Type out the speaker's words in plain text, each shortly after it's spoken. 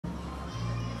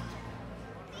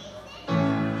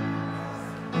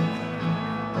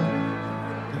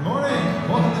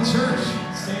church,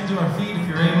 stand to our feet if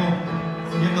you're able.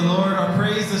 Give the Lord our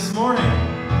praise this morning.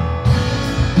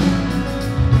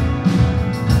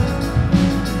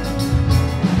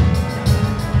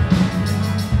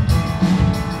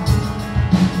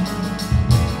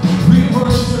 We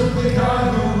worship the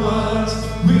God who was.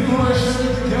 We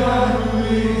worship the God who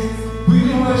is. We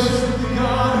worship the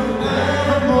God who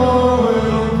evermore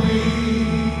will be.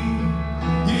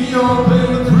 He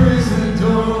opened the prison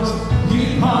doors. He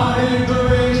parted the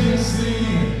raging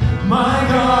sea. My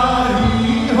God,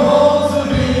 He holds the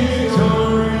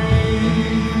victory.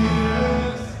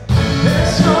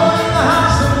 There's joy in the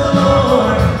house of the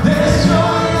Lord. There's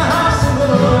joy in the house of the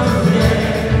Lord today.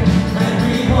 And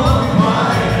we won't be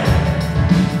quiet.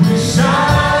 We shout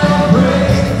out our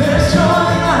praise. There's joy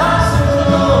in the house of the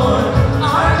Lord.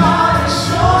 Our God is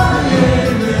surely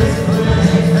in this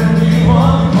place. And we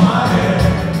won't be quiet.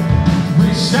 We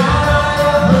shout out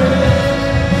our praise.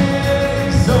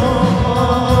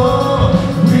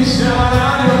 Oh, we shout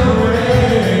out your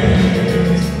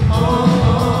praise.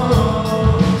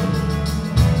 Oh,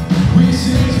 we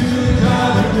sing to the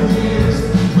God who hears.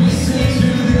 We sing to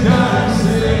the God who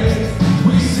saves.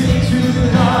 We sing to the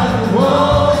God who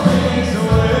all things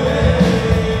away.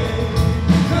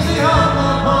 'Cause He hung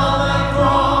upon that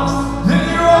cross, then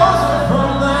He rose up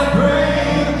from that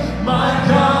grave. My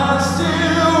God,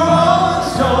 still rolling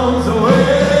stones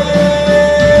away.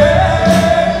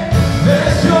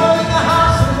 There's joy in the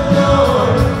house of the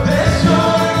Lord. There's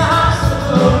joy in the house of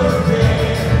the Lord today.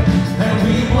 And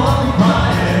we won't be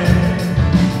quiet.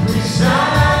 We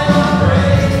shout out your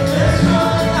praise. There's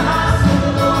joy in the house of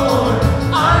the Lord.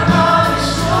 Our God is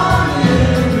surely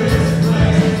in this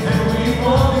place. And we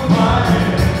won't be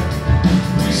quiet.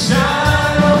 We shout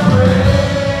out your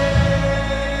praise.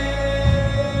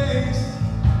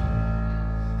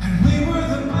 And we were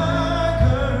the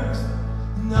beggars,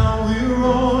 now we're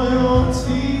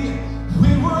royalty. We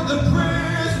were the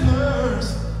prisoners,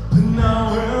 but now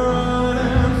we're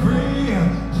running free.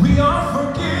 We are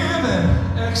forgiven,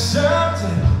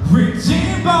 accepted,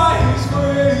 redeemed by His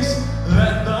grace.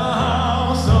 Let the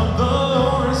house of the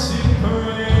Lord sing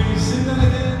praise. Sing that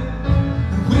again.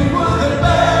 And we were the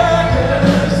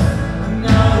beggars, and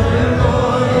now we're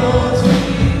royalty.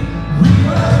 We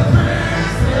were the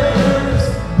prisoners,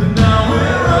 but now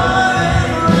we're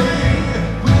running free.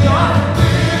 We are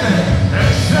forgiven,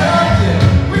 accepted,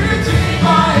 redeemed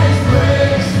by His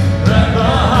grace. Let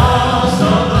the house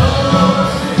of the Lord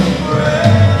sing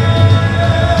praise.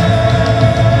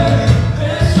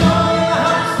 There's joy in the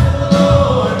house of the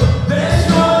Lord. There's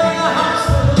joy in the house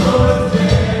of the Lord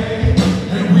today.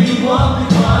 And we won't be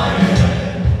quiet.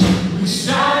 We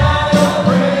shout out your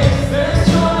praise. There's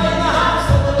joy in the house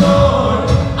of the Lord.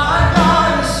 Our God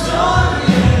is surely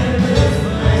in this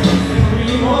place. And we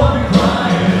won't be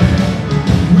quiet.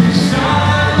 We shout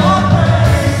out your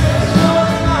praise. There's joy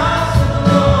in the house of the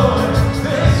Lord.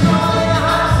 There's joy in the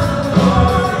house of the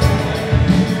Lord today.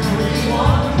 And we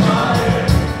won't be quiet.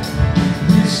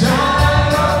 We shout out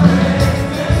your praise.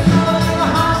 There's joy in the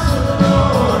house of the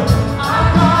Lord. Our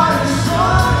God is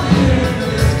surely in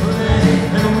this place.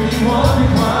 And we won't be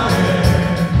quiet.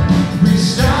 We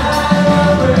shout out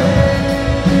your praise.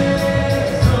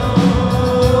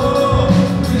 Oh,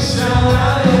 we shout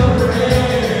out your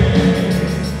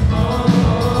praise. Oh,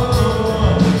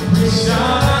 we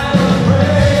shout out your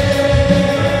praise.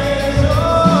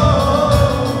 Oh,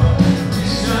 we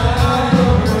shout out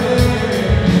your praise.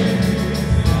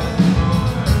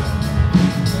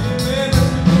 Amen. Let's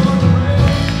give the Lord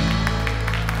praise.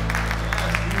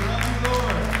 Yes, we love you,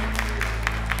 Lord.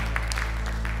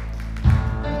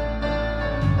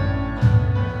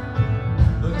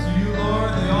 Look to you, Lord,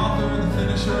 the author and the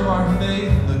finisher of our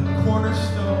faith, the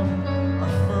cornerstone,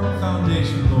 our firm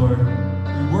foundation, Lord.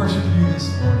 We worship you this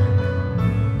morning.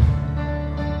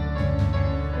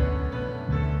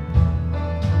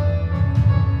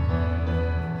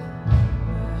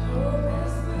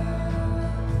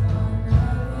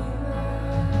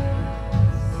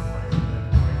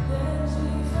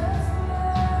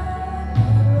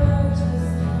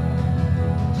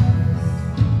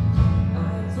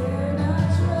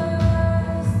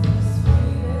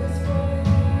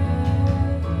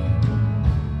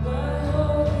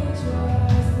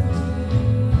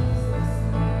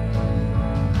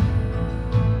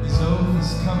 His oath,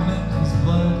 His covenant, His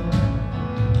blood.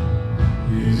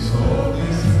 His oath,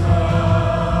 His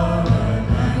covenant,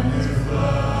 and His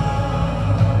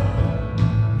blood.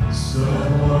 So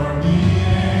warm me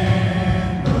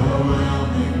in the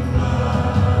whelming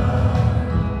flood.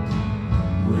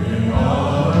 When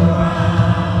all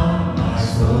around my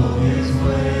soul gives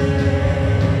way,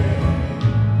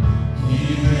 He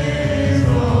lays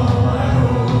all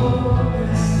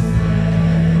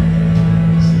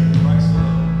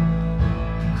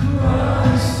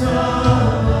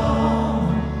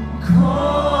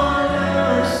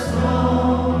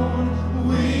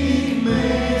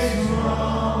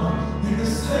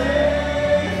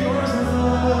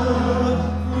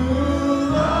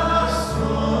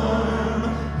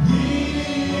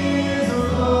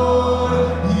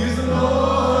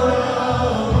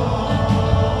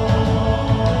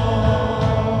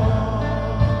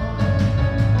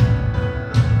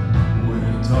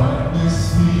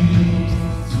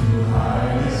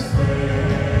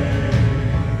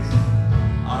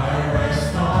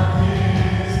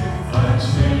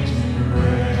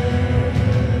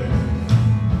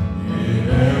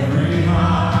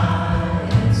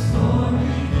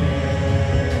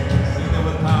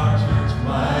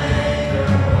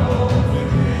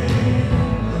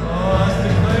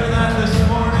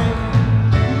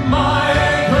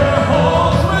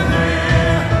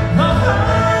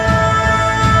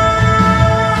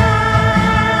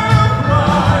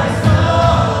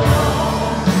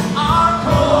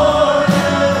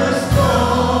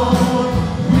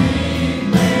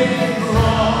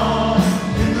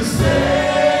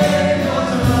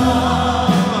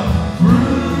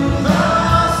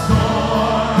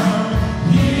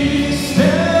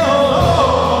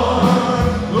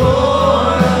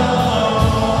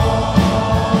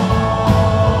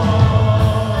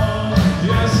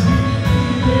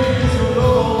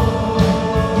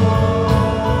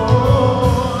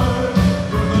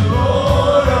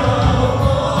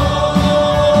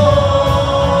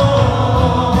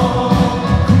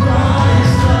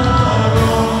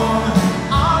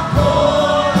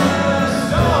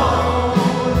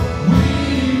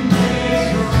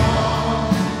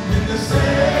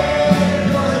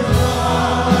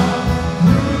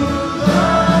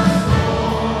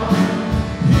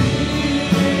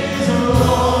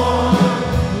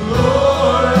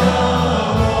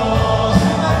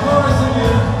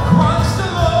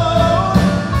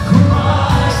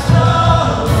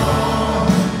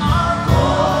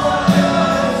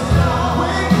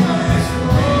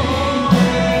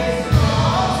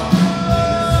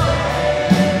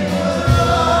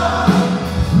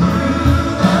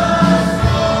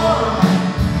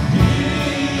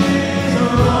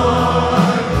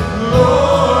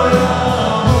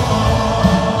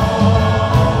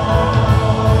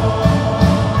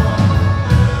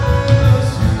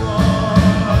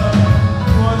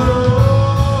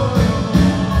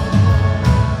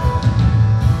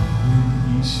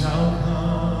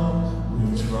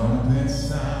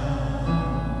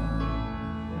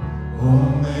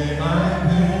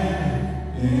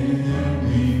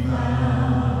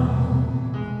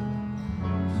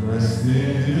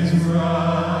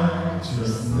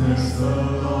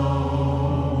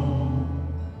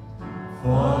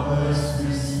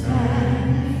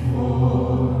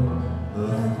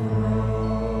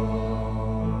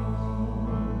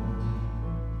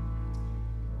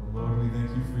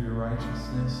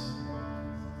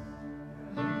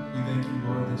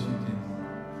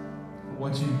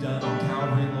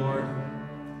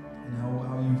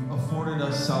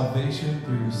salvation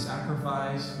through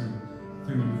sacrifice,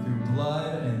 through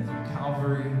blood and through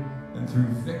Calvary and through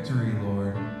victory,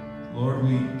 Lord. Lord,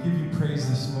 we give you praise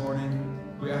this morning.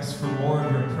 We ask for more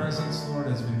of your presence, Lord,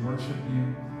 as we worship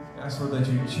you. We ask, Lord, that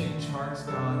you change hearts,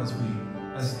 God, as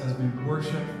we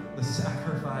worship the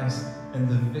sacrifice and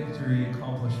the victory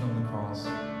accomplished on the cross.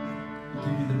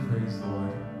 We give you the praise,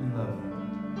 Lord. We love you.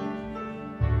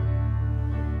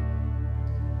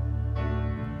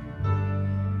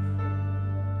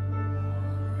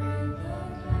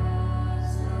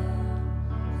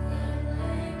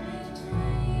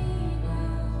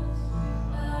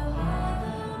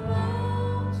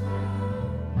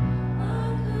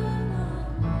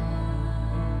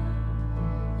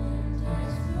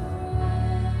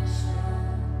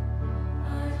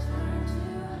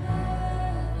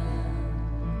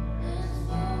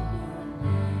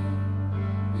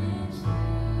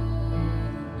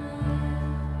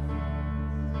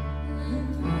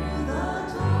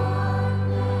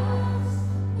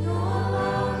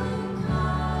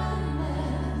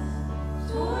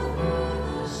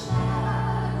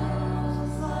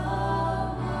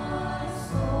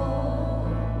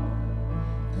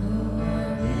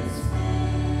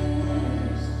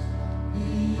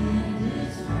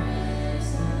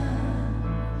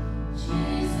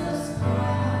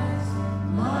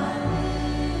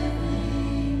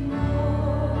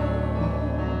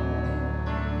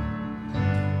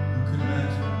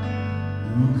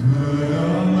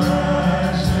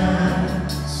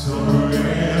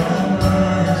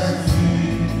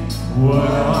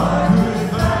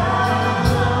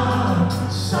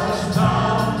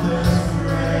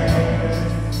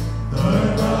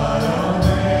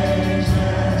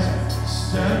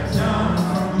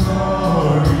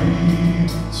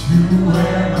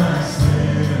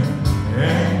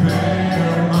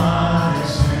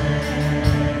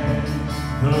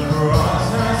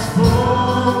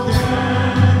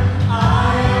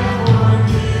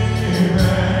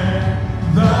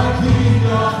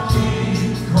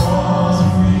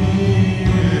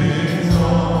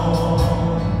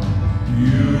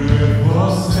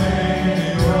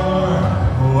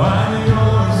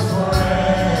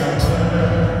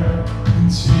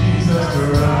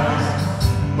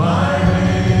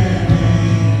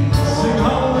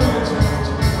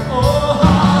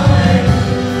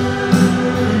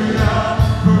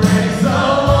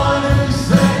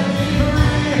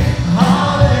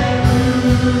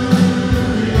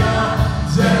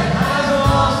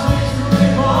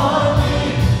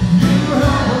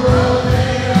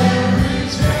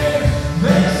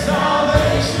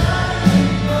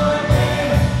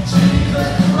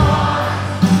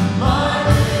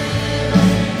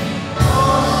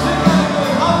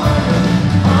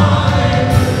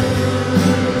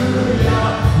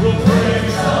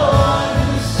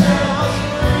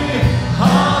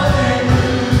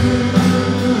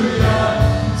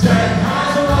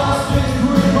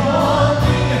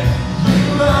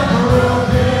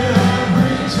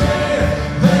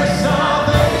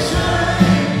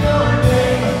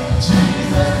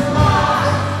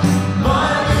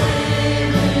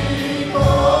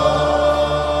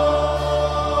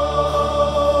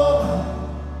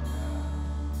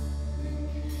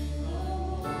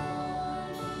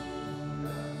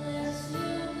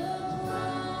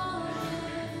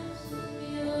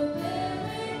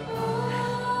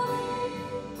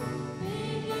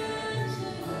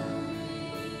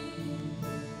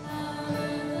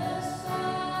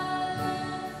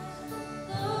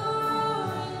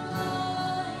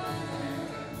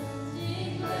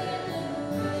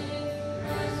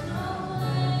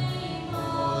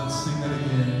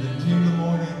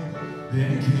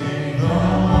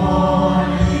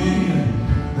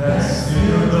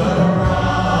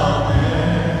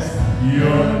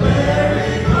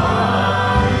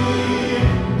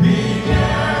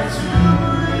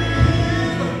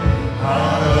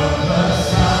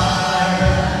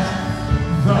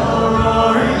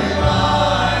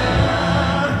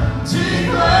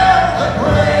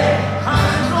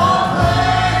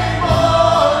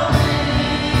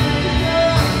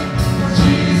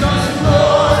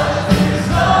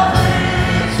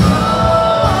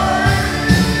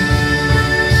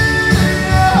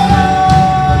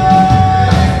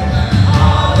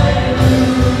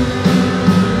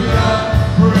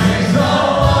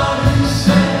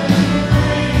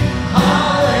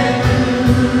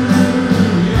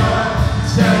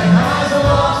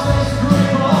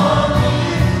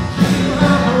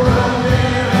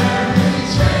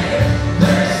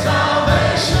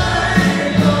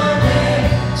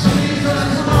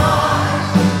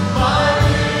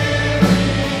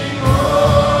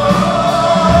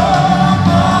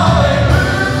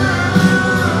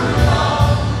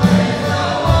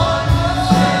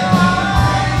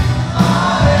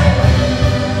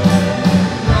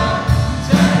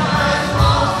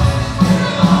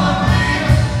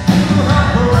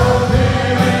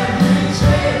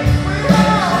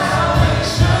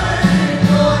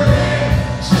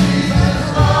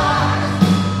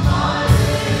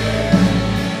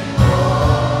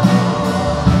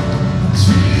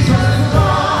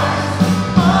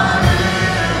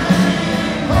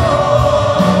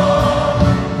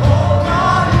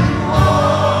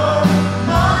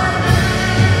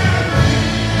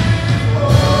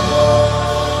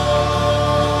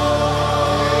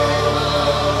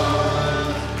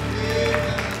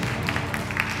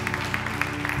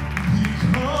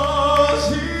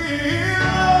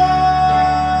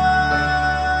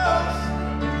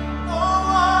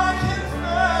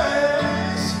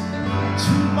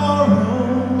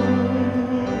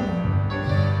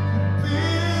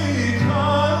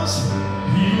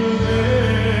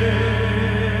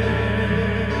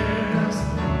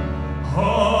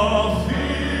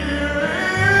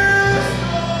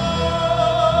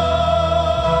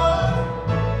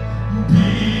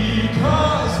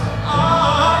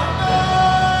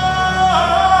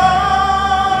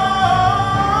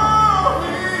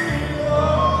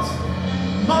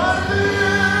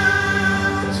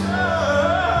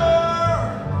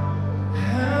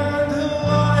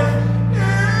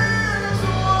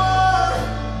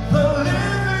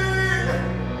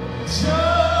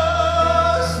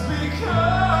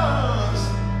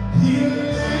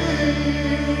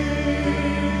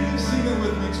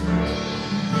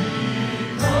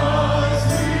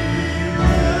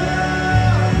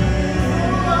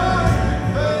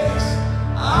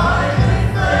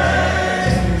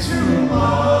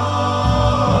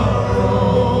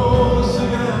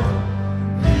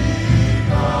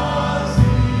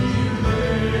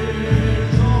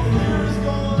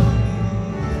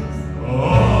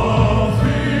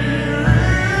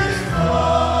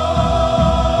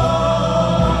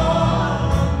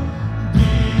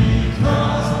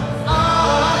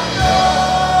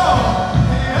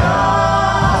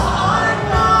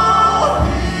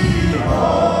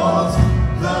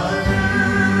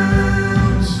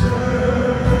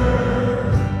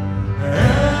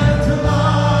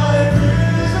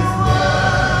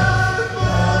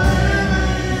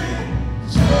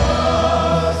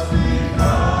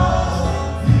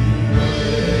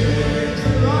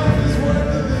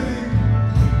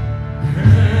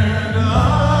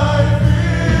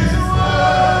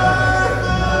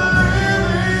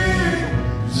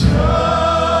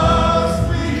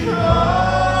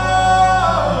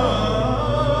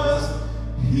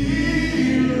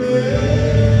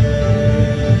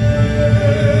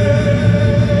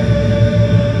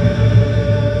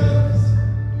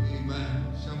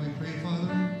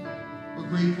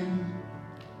 grateful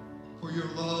for your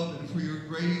love and for your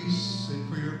grace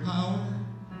and for your power.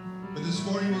 But this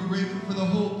morning we're grateful for the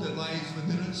hope that lies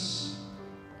within us.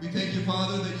 We thank you,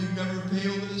 Father, that you've never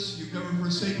failed us, you've never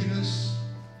forsaken us.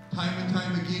 Time and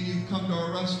time again you've come to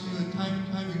our rescue, and time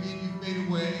again you've made a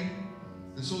way.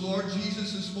 And so, Lord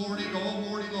Jesus, this morning, all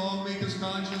morning long, make us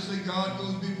conscious that God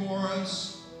goes before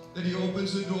us, that he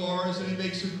opens the doors, that he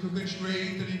makes the crooked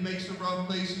straight, that he makes the rough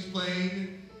places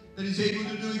plain, that he's able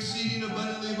to do exceeding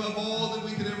abundantly above all that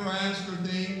we could ever ask or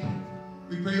think.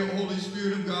 We pray, O Holy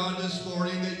Spirit of God, this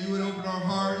morning, that you would open our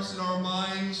hearts and our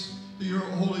minds to your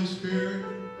Holy Spirit.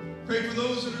 Pray for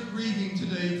those that are grieving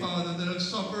today, Father, that have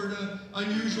suffered an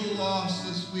unusual loss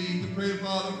this week. We pray,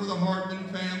 Father, for the Hartman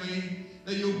family,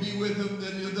 that you'll be with them,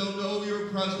 that they'll know your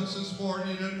presence this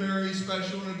morning in a very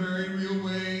special and a very real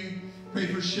way. Pray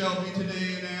for Shelby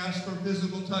today and ask for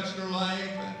physical touch in her life.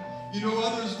 You know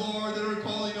others, Lord, that are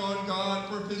calling on God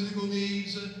for physical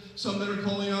needs, some that are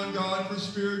calling on God for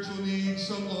spiritual needs,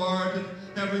 some, Lord,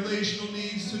 have relational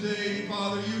needs today.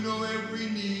 Father, you know every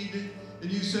need. And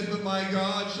you said, but my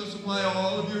God shall supply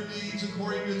all of your needs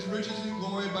according to his riches and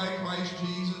glory by Christ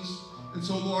Jesus. And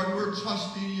so, Lord, we're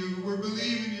trusting you. We're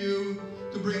believing you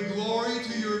to bring glory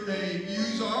to your name.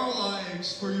 Use our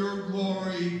lives for your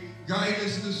glory. Guide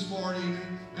us this morning.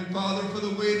 And Father, for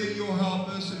the way that you'll help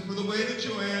us, and for the way that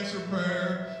you'll answer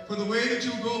prayer, for the way that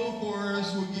you'll go before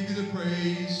us, we'll give you the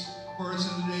praise. For us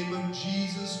in the name of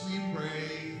Jesus we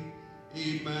pray.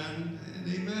 Amen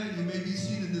and amen. You may be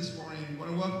seated this morning. I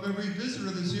want to welcome every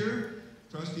visitor that's here,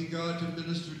 trusting God to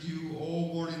minister to you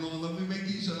all morning long. Let me make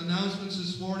these announcements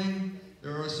this morning.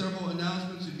 There are several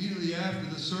announcements immediately after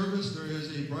the service. There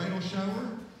is a bridal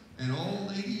shower, and all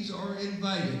ladies are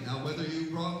invited. Now, whether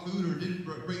you brought food or didn't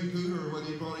bring food, or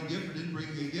whether you brought a gift or didn't bring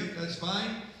a gift, that's fine.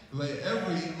 But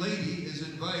every lady is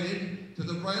invited to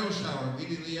the bridal shower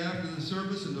immediately after the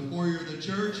service in the foyer of the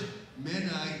church. Men,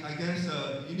 I guess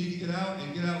you need to get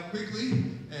out quickly,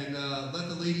 and let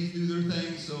the ladies do their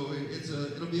thing. So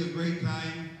it'll be a great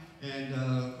time, and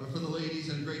for the ladies,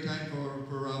 and a great time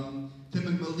for Tim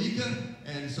and Malika.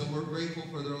 And so we're grateful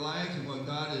for their lives and what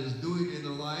God is doing in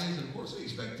their lives. And of course, we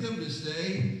expect Tim to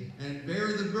stay and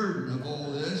bear the burden of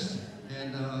all this.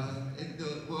 And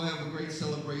we'll have a great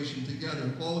celebration together.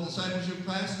 Fall discipleship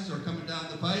classes are coming down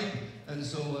the pipe, and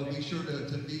so be sure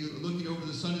to be looking over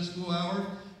the Sunday school hour.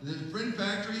 The Friend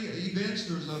Factory events,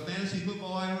 there's a fantasy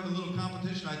football. I heard a little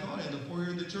competition, I thought, in the foyer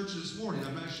of the church this morning.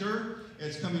 I'm not sure.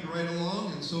 It's coming right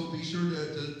along, and so be sure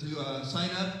to sign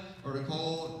up or to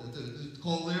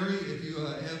call Larry if you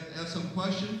have some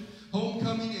question.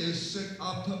 Homecoming is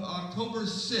October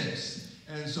 6th.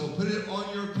 And so put it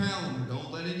on your calendar.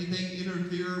 Don't let anything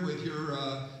interfere with your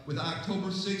with October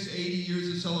 6th, 80 years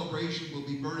of celebration. We'll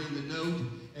be burning the note,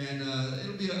 and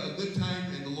it'll be a good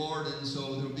time in the Lord. And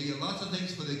so there'll be lots of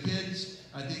things for the kids.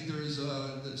 I think there's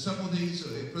several things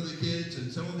for the kids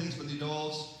and several things for the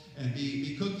adults. And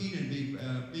be cooking and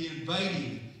be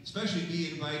inviting, especially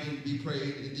be inviting, be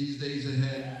praying in these days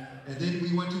ahead. And then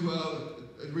we want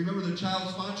to remember the child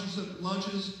sponsorship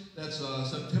lunches. That's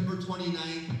September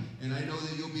 29th, and I know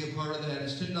that you'll be a part of that.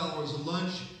 It's $10 a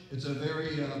lunch. It's a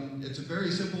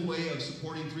very simple way of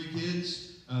supporting 3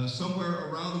 kids somewhere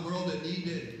around the world that need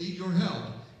your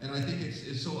help. And I think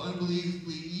it's so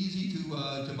unbelievably easy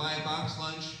to buy a box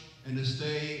lunch and to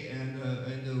stay and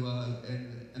to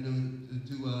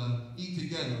eat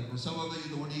together. For some of you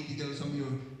that want to eat together, some of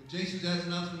you. Jason has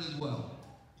an announcement as well.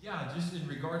 Yeah, just in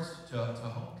regards to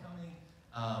homecoming,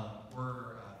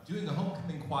 we're doing the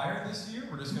homecoming choir this year.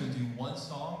 We're just going to do one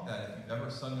song that if you've ever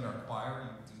sung in our choir,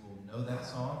 you will know that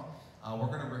song. We're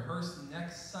going to rehearse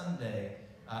next Sunday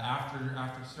after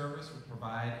service. We'll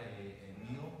provide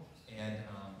a meal, and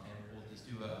we'll just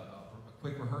do a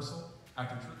quick rehearsal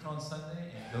after church on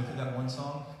Sunday and go through that one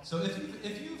song. So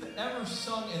if you've ever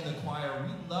sung in the choir,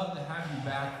 we'd love to have you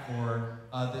back for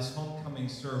this homecoming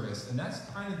service. And that's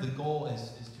kind of the goal,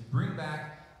 is to bring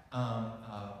back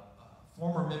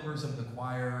former members of the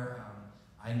choir.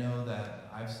 I know that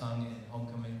I've sung in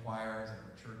homecoming choirs at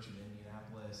our church in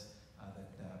Indianapolis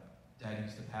that Dad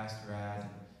used to pastor at,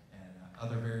 and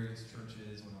other various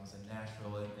churches when I was in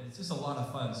Nashville, and it's just a lot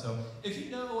of fun. So if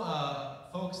you know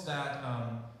folks that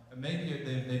maybe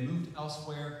they moved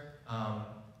elsewhere,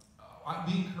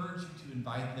 we encourage you to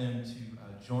invite them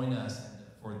to join us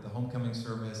for the homecoming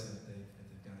service, and if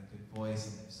they've got a good voice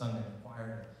and they've sung in the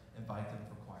choir, invite them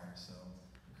for choir. So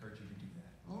I encourage you to do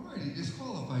that. All right, you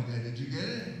disqualified that. Did you get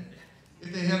it?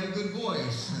 If they have a good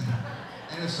voice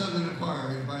and have sung in the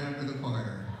choir, invite them to the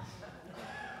choir.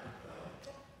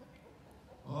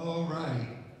 All right.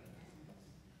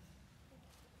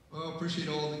 Well, appreciate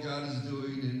all that God is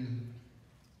doing, and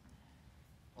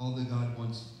all that God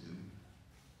wants to do.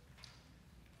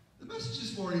 The message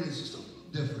this morning is just a little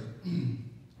different.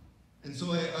 And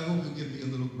so I hope you'll give me a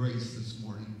little grace this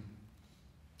morning,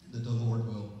 that the Lord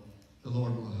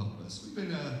will help us. We've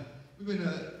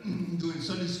been doing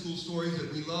Sunday school stories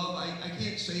that we love. I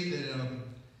can't say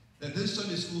that this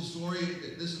Sunday school story,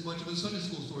 this is much of a Sunday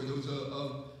school story. There was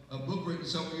a book written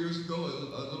several years ago,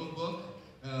 a little book,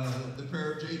 The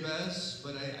Prayer of Jabez,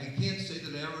 but I can't say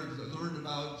that I ever learned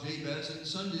about Jabez in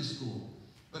Sunday school.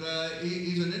 But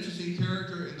he's an interesting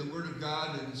character in the Word of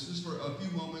God, and it's just for a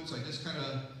few moments. I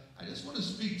just want to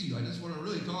speak to you. I just want to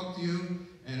really talk to you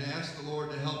and ask the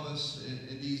Lord to help us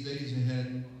in these days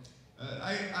ahead.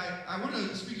 I want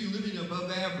to speak to you living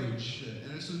above average,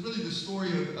 and this is really the story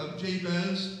of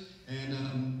Jabez,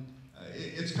 and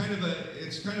it's kind of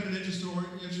an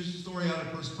interesting story out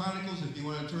of First Chronicles. If you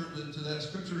want to turn to that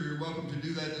scripture, you're welcome to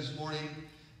do that this morning.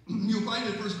 You'll find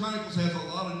that First Chronicles has a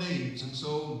lot of names, and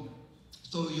so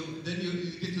you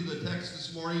get to the text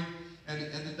this morning, and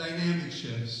the dynamic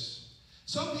shifts.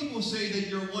 Some people say that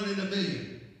you're 1 in a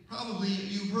million. Probably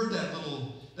you've heard that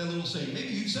little saying. Maybe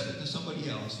you've said it to somebody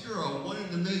else. You're a 1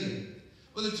 in a million.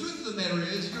 Well, the truth of the matter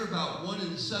is you're about 1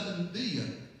 in 7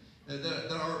 billion.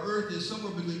 That our earth is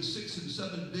somewhere between 6 and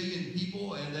 7 billion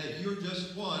people, and that you're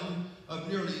just one of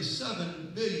nearly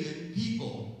 7 billion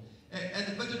people.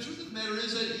 But the truth of the matter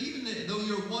is that even though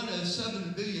you're 1 of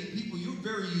 7 billion people, you're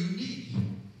very unique.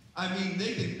 I mean,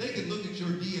 they can look at your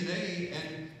DNA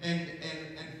and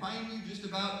find you just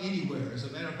about anywhere. As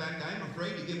a matter of fact, I'm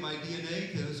afraid to give my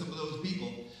DNA to some of those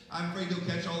people. I'm afraid they'll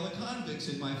catch all the convicts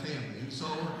in my family. And so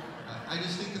I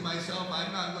just think to myself,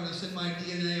 I'm not going to send my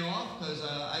DNA off because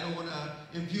I don't want to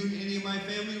impugn any of my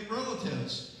family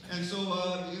relatives. And so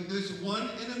there's 1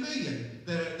 in a million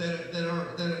that are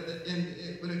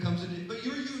when it comes to, but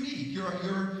you're unique.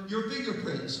 Your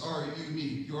fingerprints are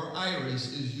unique. Your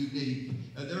iris is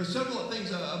unique. There are several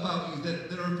things about you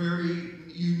that are very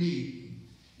unique.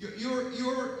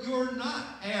 You're not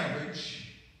average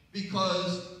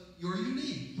because you're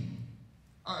unique.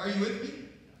 Are you with me?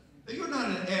 You're not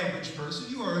an average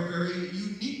person. You are a very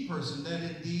unique person that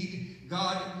indeed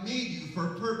God made you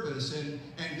for purpose, and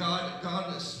God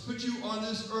has put you on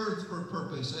this earth for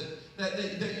purpose.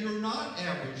 That you're not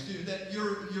average. That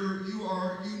you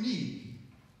are unique.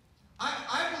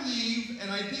 I believe, and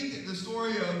I think the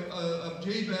story of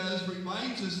Jabez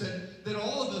reminds us that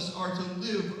all of us are to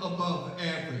live above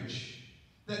average.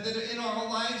 That in our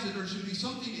lives, that there should be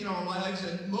something in our lives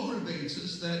that motivates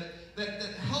us, that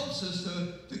helps us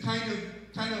to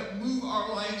kind of move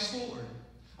our lives forward.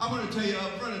 I want to tell you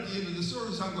up front at the end of the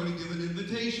service, I'm going to give an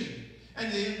invitation.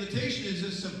 And the invitation is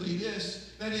just simply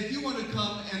this, that if you want to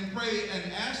come and pray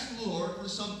and ask the Lord for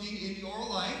something in your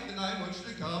life, then I want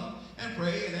you to come and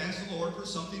pray and ask the Lord for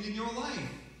something in your life.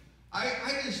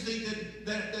 I just think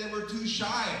that we're too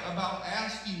shy about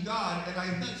asking God, and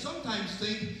I sometimes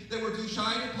think that we're too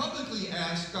shy to publicly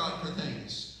ask God for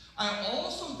things. I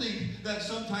also think that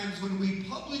sometimes when we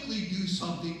publicly do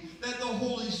something, that the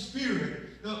Holy Spirit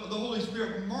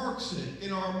marks it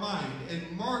in our mind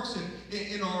and marks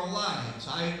it in our lives.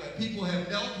 People have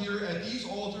knelt here at these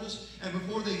altars, and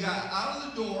before they got out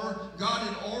of the door, God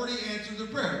had already answered their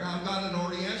prayer. Now, God had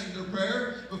already answered their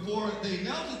prayer before they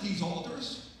knelt at these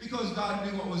altars, because God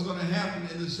knew what was going to happen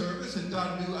in the service, and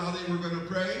God knew how they were going to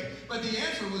pray. But the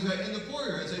answer was in the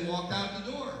foyer as they walked out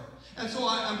the door. And so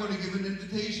I'm going to give an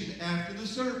invitation after the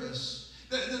service.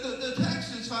 The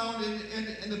text is found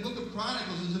in the book of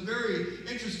Chronicles. It's a very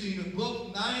interesting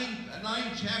book,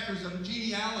 nine chapters of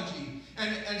genealogy.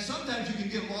 And sometimes you can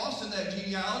get lost in that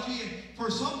genealogy. And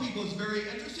for some people, it's very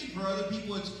interesting. For other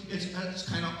people, it's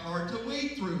kind of hard to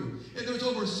wade through. And there's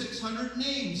over 600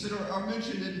 names that are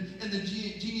mentioned in the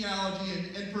genealogy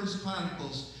in First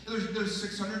Chronicles. There's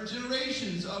 600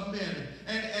 generations of men.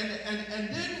 And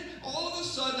then all of a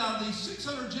sudden, out of these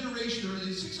 600 generations, or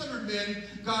these 600 men,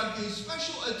 God gives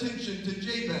special attention to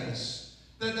Jabez.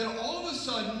 That all of a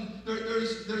sudden,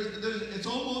 it's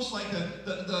almost like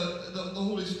the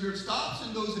Holy Spirit stops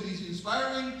and knows that He's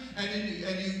inspiring, and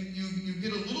you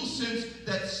get a little sense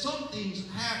that something's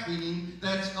happening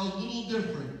that's a little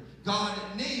different. God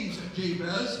names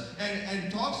Jabez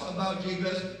and talks about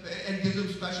Jabez and gives him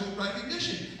special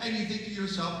recognition. And you think to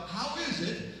yourself, how is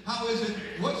it?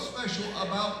 What's special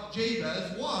about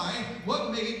Jabez? Why?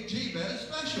 What made Jabez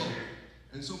special?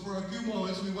 And so for a few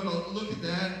moments, we want to look at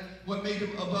that. what made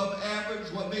him above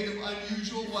average, what made him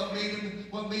unusual,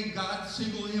 what made God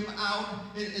single him out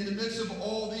in the midst of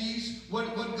all these,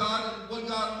 what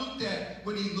God looked at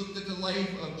when he looked at the life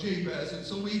of Jabez. And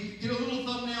so we get a little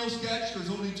thumbnail sketch. There's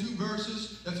only 2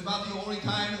 verses. That's about the only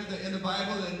time in the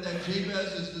Bible that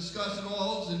Jabez is discussed at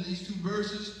all, is in these 2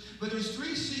 verses. But there's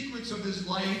 3 secrets of his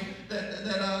life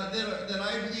that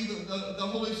I believe the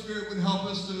Holy Spirit would help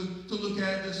us to look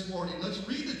at this morning. Let's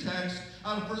read the text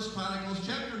out of 1 Chronicles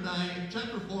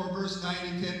chapter 4, verse 9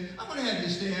 and 10. I'm going to have you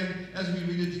stand as we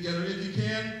read it together, if you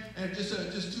can, and just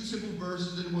 2 simple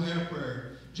verses, and we'll have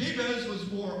prayer. Jabez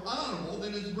was more honorable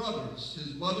than his brothers.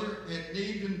 His mother had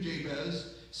named him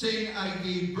Jabez, saying, I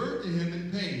gave birth to him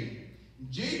in pain.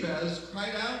 Jabez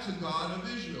cried out to God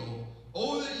of Israel,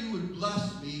 Oh, that you would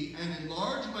bless me and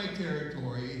enlarge my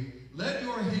territory. Let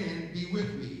your hand be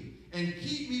with me and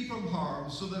keep me from harm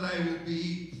so that I will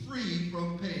be free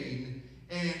from pain.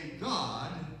 And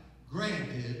God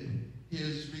granted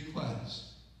his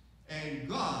request. And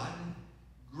God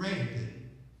granted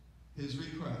his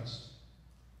request.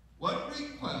 What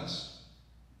request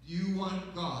do you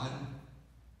want God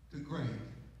to grant?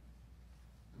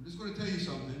 I'm just going to tell you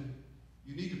something.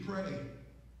 You need to pray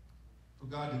for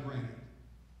God to grant it.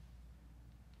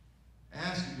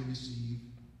 Ask and you'll receive.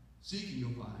 Seek and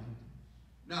you'll find.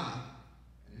 Knock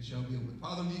and it shall be opened.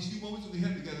 Father, in these few moments that we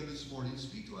have together this morning,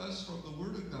 speak to us from the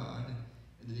Word of God.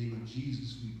 In the name of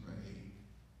Jesus we pray.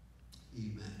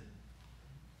 Amen.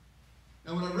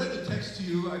 Now when I read the text to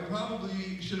you, I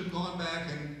probably should have gone back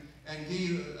and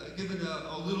given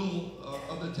a little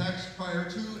of the text prior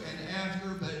to and after,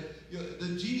 but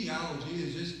the genealogy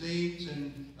is just names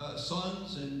and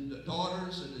sons and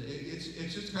daughters, and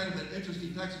it's just kind of an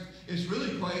interesting text. It's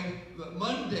really quite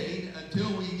mundane until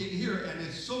we get here, and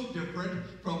it's so different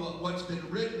from what's been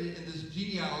written in this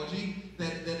genealogy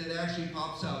that it actually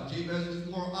pops out. Jabez was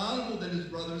more honorable than his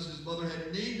brothers. His mother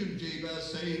had named him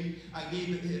Jabez, saying, I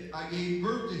gave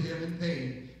birth to him in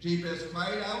pain. Jabez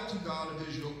cried out to God of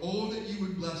Israel, Oh, that you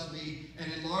would bless me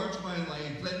and enlarge my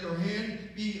life. Let your hand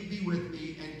be with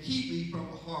me and keep me from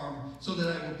harm so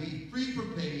that I will be free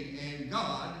from pain. And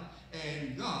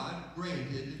God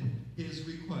granted his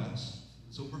request.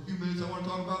 So for a few minutes, I want to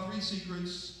talk about 3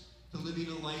 secrets to living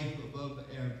a life above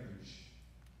average.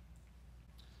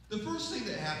 The first thing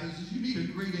that happens is you need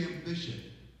a great ambition.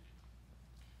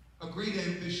 A great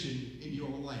ambition in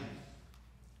your life.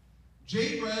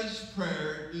 Jabez's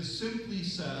prayer just simply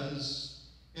says,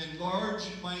 enlarge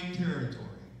my territory.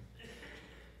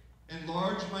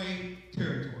 Enlarge my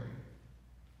territory.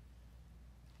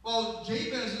 Well,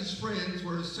 Jabez's friends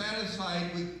were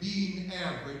satisfied with being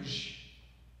average,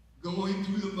 going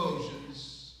through the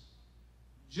motions.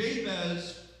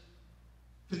 Jabez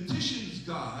petitions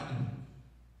God,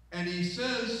 and he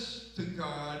says to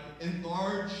God,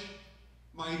 enlarge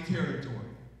my territory.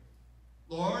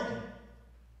 Lord,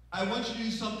 I want you to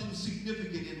do something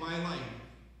significant in my life.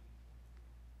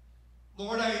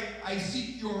 Lord, I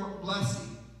seek your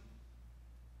blessing.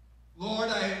 Lord,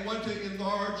 I want to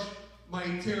enlarge my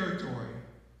territory.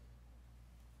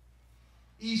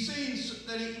 He's saying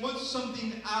that he wants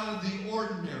something out of the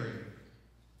ordinary.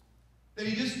 That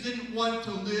he just didn't want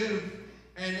to live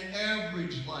an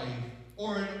average life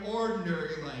or an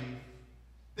ordinary life.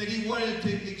 That he wanted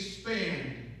to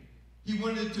expand. He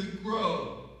wanted to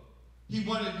grow. He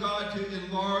wanted God to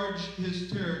enlarge his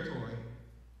territory.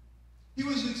 He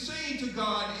was saying to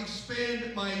God,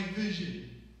 expand my vision.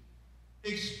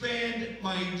 Expand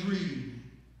my dream.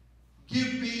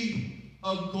 Give me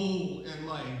a goal in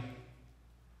life.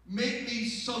 Make me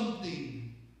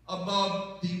something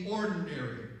above the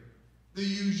ordinary, the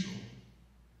usual.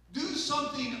 Do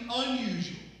something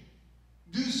unusual.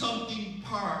 Do something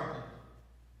powerful.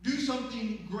 Do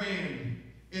something grand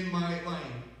in my life.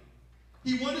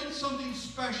 He wanted something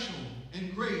special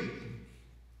and great.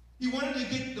 He wanted to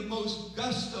get the most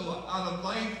gusto out of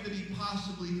life that he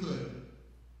possibly could.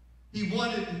 He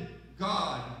wanted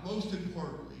God, most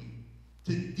importantly,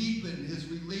 to deepen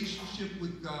his relationship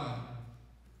with God.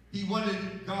 He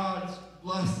wanted God's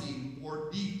blessing more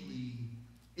deeply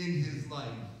in his life.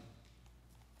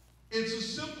 It's a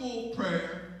simple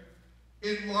prayer.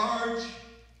 Enlarge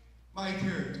my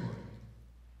territory.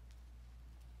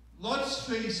 Let's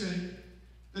face it,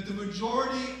 that the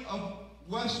majority of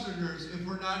Westerners, if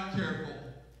we're not careful,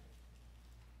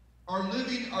 are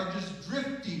just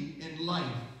drifting in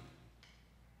life.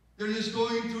 They're just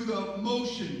going through the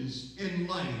motions in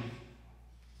life.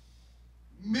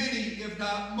 Many, if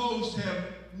not most, have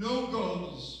no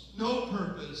goals, no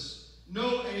purpose,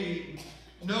 no aim,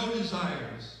 no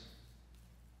desires.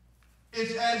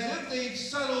 It's as if they've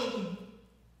settled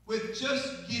with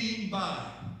just getting by.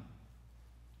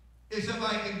 is if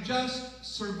I can just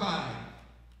survive.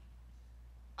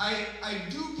 I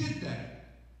do get that.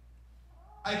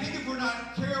 I think if we're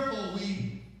not careful,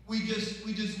 we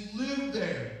just live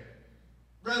there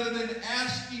rather than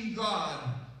asking God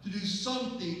to do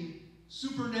something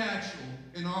supernatural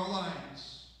in our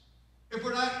lives. If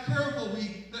we're not careful,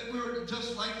 that we're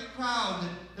just like the crowd,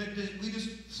 that we just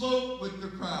float with the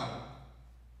crowd.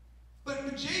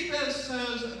 But Jabez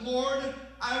says, Lord,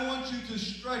 I want you to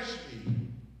stretch me.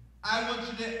 I want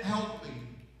you to help me.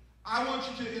 I want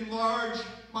you to enlarge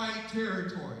my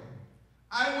territory.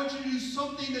 I want you to do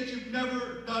something that you've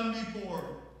never done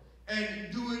before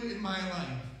and do it in my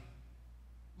life.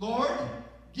 Lord,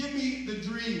 give me the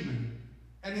dream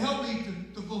and help me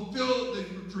to fulfill the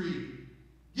dream.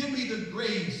 Give me the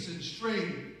grace and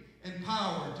strength and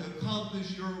power to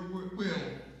accomplish your will.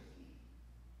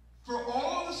 For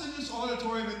all of us in this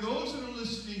auditorium and those that are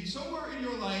listening, somewhere in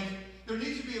your life, there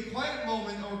needs to be a quiet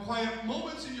moment or quiet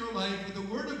moments in your life with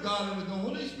the Word of God and with the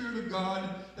Holy Spirit of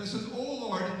God that says, oh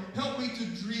Lord, help me to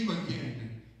dream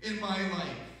again in my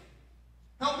life.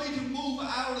 Help me to move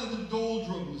out of the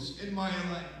doldrums in my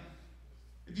life.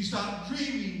 If you stop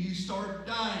dreaming, you start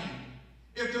dying.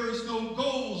 If there is no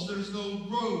goals, there's no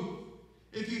growth.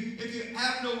 If you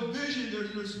have no vision,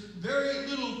 there's very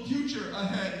little future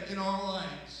ahead in our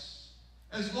lives.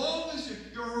 As long as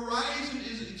your horizon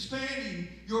is expanding,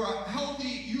 you're a healthy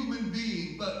human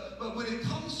being. But when it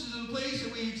comes to the place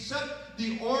that we accept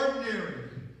the ordinary,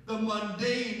 the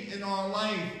mundane in our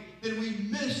life, then we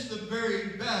miss the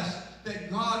very best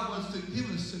that God wants to give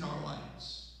us in our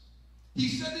lives. He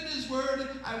said in His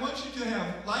Word, I want you to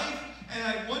have life, and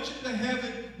I want you to have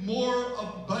it more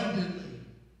abundantly.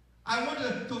 I want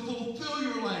to fulfill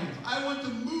your life. I want to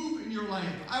move in your life.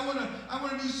 I want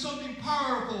to do something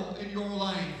powerful in your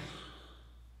life.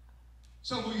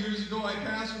 Several years ago, I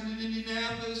pastored in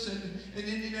Indianapolis, and in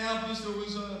Indianapolis there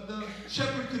was the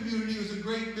shepherd community. It was a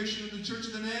great mission of the Church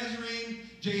of the Nazarene.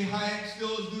 Jay Hyatt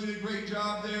still is doing a great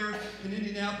job there in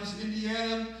Indianapolis,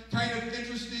 Indiana. Kind of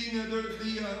interesting.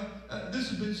 This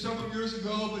has been several years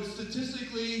ago, but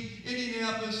statistically,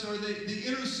 Indianapolis, or the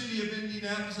inner city of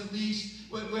Indianapolis at least,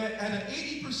 had an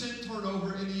 80%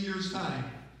 turnover in a year's time.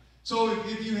 So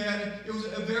if you had, it was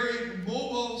a very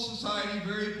mobile society,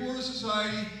 very poor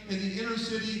society in the inner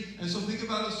city. And so think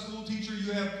about a school teacher.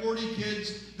 You have 40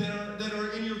 kids that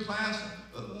are in your class.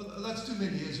 That's too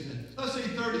many, isn't it? Let's say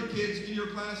 30 kids in your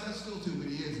class. That's still too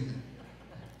many, isn't it?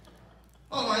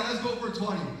 All right, let's go for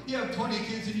 20. You have 20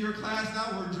 kids in your class.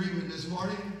 Now we're dreaming this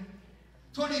morning.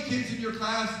 20 kids in your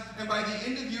class, and by the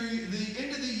end of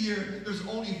the year, there's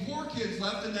only 4 kids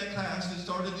left in that class that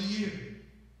started the year.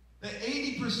 That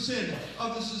 80%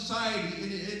 of the society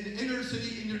in inner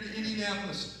city in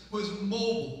Indianapolis was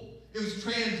mobile. It was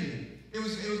transient. It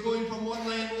was going from one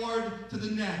landlord to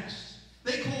the next.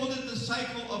 They called it the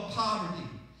cycle of poverty.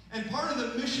 And part of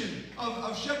the mission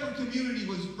of Shepherd Community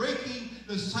was breaking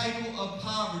the cycle of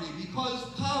poverty, because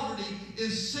poverty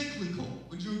is cyclical.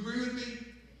 Would you agree with me?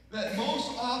 That most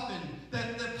often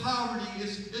that poverty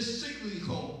is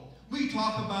cyclical. We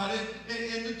talk about it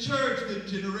in the church, the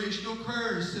generational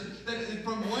curse, that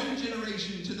from one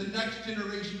generation to the next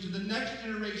generation to the next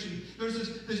generation, there's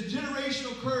this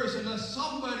generational curse unless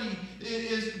somebody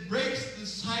breaks the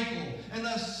cycle,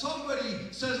 unless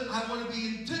somebody says, I want to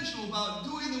be intentional about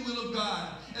doing the will of God,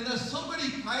 unless somebody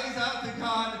cries out to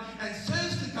God and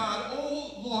says to God,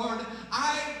 oh Lord,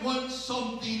 I want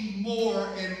something more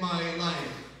in my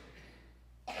life.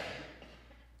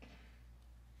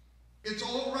 It's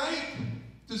all right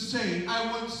to say, I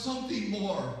want something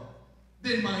more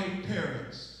than my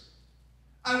parents.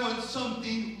 I want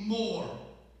something more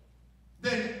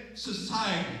than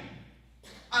society.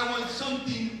 I want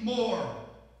something more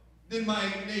than my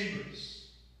neighbors.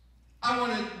 I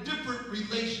want different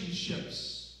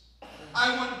relationships.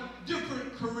 I want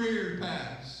different career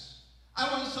paths. I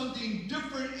want something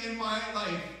different in my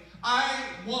life. I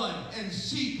want and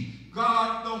seek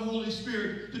God, the Holy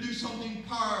Spirit, to do something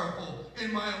powerful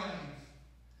in my life.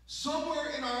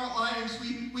 Somewhere in our lives,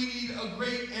 we need a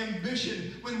great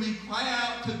ambition when we cry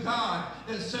out to God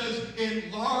that says,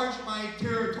 enlarge my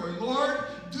territory. Lord,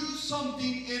 do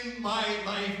something in my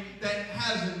life that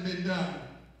hasn't been done.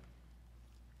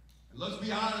 And let's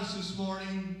be honest this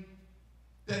morning,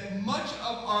 that much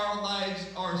of our lives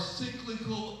are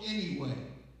cyclical anyway.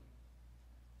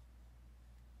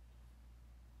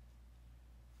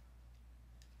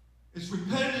 It's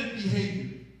repetitive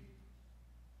behavior.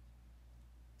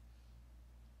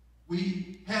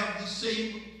 We have the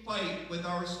same fight with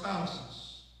our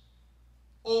spouses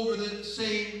over the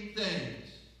same things,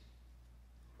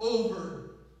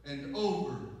 over and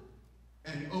over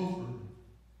and over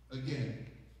again.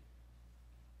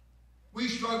 We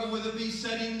struggle with a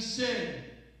besetting sin.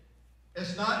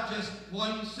 It's not just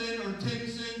one sin or 10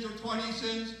 sins or 20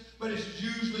 sins, but it's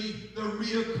usually the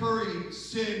reoccurring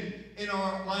sin in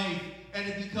our life, and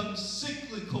it becomes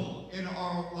cyclical in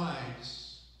our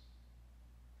lives.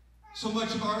 So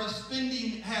much of our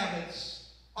spending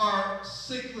habits are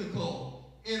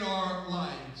cyclical in our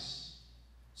lives.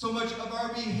 So much of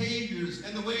our behaviors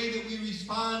and the way that we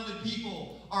respond to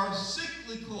people are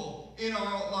cyclical in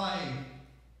our life.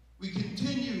 We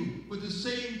continue with the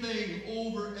same thing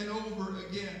over and over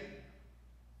again.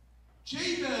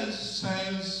 Jabez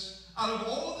says, out of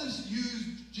all this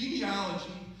used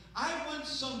genealogy, I want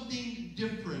something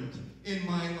different in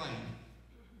my life.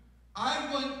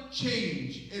 I want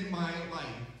change in my life.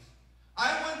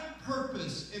 I want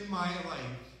purpose in my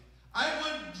life. I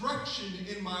want direction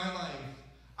in my life.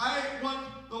 I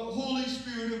want the Holy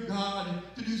Spirit of God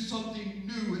to do something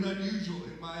new and unusual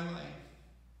in my life.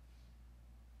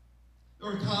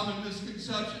 There are common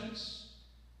misconceptions.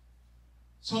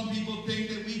 Some people think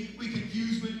that we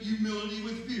confuse humility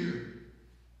with fear.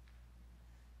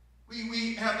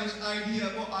 We have this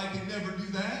idea, well, I can never do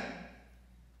that.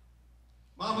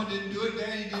 Mama didn't do it,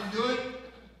 Daddy didn't do it.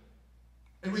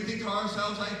 And we think to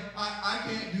ourselves, I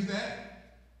can't do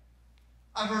that.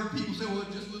 I've heard people say, well,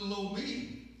 just little old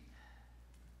me.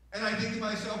 And I think to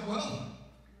myself, well,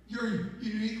 you're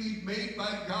uniquely made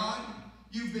by God.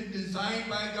 You've been designed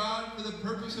by God for the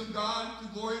purpose of God to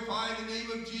glorify the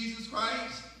name of Jesus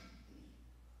Christ.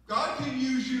 God can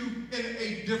use you in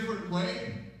a different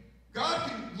way. God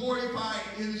can glorify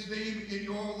His name in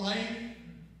your life.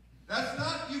 That's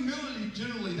not humility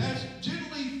generally. That's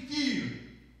generally fear.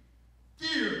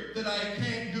 Fear that I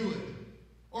can't do it.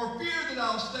 Or fear that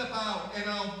I'll step out and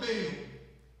I'll fail.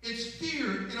 It's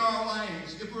fear in our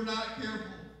lives if we're not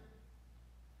careful.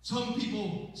 Some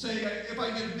people say, if I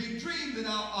get a big dream, then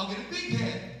I'll get a big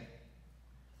head.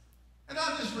 And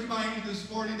I'm just reminded this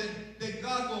morning that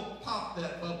God will pop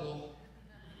that bubble.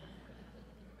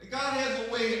 God has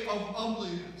a way of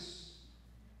humbling us.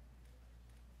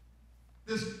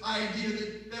 This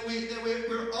idea that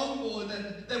we're humble and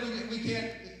that we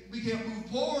can't move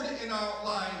forward in our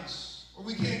lives, or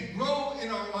we can't grow in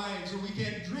our lives, or we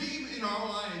can't dream in our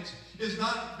lives is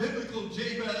not biblical.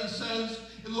 Jabez says,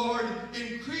 Lord,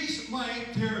 increase my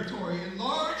territory,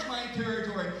 enlarge my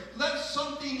territory. Let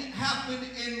something happen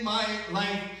in my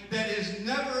life that has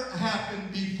never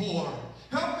happened before.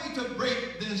 Help me to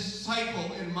break this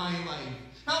cycle in my life.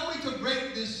 Help me to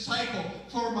break this cycle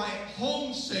for my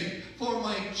home's sake, for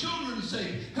my children's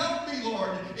sake. Help me,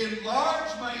 Lord,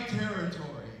 enlarge my territory.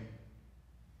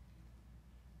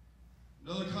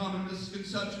 Another common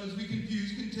misconception is we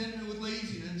confuse contentment with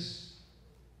laziness.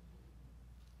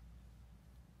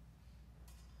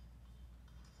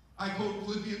 I quote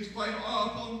Philippians quite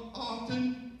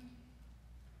often.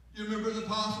 You remember the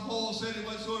Apostle Paul said, in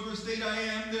whatsoever state I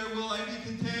am, there will I be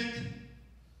content.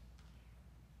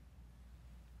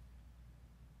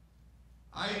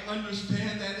 I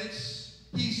understand that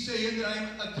he's saying that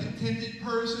I'm a contented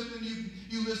person, and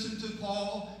you listen to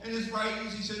Paul and his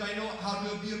writings. He said, I know how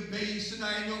to be abased and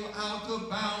I know how to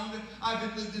abound.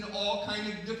 I've lived in all kinds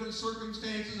of different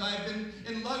circumstances. I've been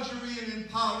in luxury and in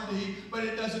poverty, but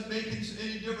it doesn't make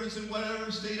any difference in whatever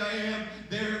state I am.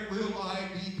 There will I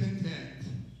be content.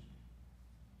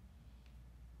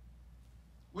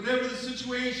 Whatever the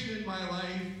situation in my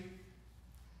life.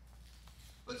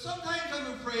 But sometimes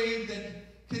I'm afraid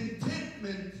that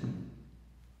contentment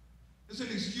is an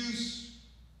excuse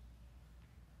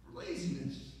for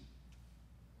laziness.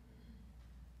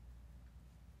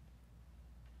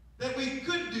 That we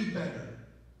could do better.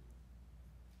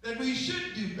 That we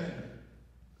should do better.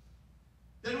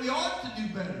 That we ought to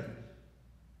do better.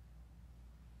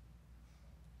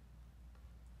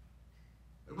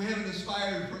 But we haven't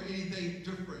aspired for anything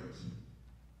different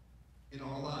in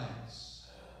our lives.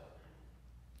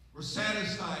 We're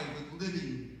satisfied with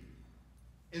living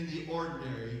in the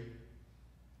ordinary,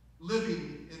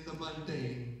 living in the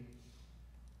mundane,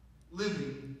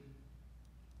 living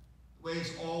the way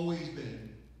it's always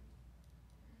been,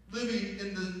 living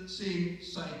in the same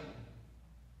cycle.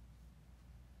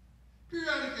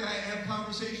 Periodically, I have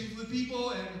conversations with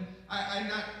people, and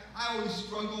I always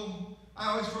struggle.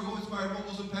 I always struggle with my role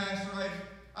as a pastor.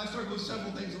 I've struggled with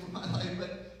several things in my life,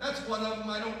 but that's one of them.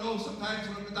 I don't know sometimes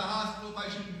when I'm at the hospital if I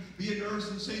should be a nurse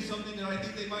and say something that I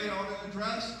think they might ought to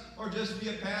address, or just be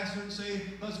a pastor and say,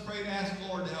 let's pray and ask the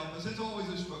Lord to help us. It's always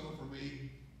a struggle for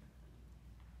me.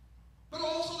 But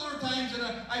also there are times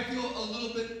that I feel a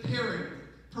little bit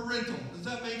parental. Does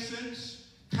that make sense?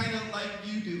 Kind of like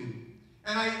you do.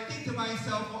 And I think to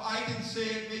myself, well, I can say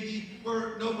it maybe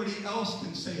where nobody else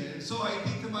can say it. And so I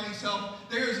think to myself,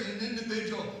 there's an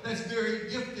individual that's very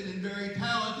gifted and very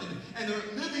talented, and they're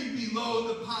living below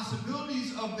the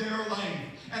possibilities of their life.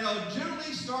 And I'll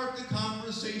generally start the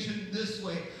conversation this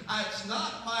way. It's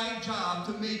not my job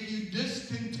to make you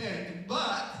discontent,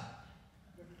 but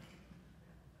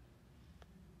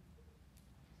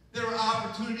there are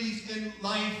opportunities in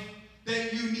life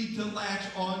that you need to latch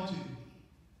onto.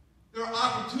 There are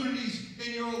opportunities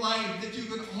in your life that you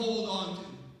can hold on to.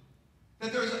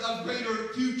 That there's a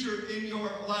greater future in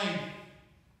your life.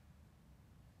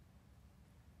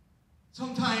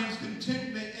 Sometimes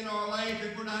contentment in our life,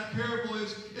 if we're not careful,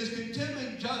 is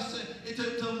contentment just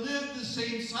to live the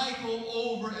same cycle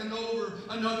over and over.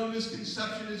 Another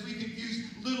misconception is we confuse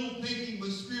little thinking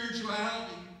with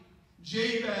spirituality.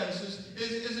 Jabez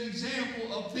is an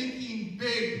example of thinking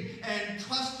big and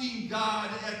trusting God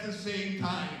at the same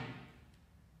time.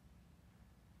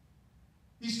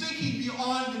 He's thinking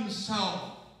beyond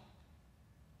himself.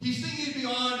 He's thinking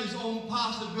beyond his own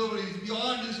possibilities,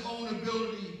 beyond his own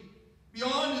ability,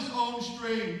 beyond his own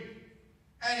strength.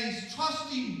 And he's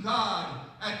trusting God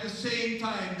at the same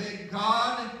time that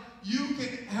God, you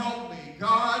can help me.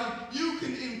 God, you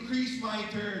can increase my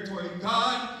territory.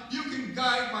 God, you can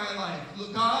guide my life.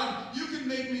 God, you can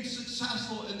make me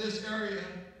successful in this area.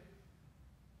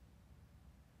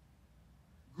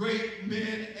 Great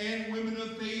men and women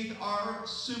of faith are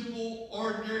simple,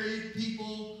 ordinary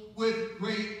people with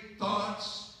great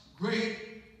thoughts, great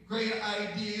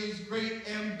ideas, great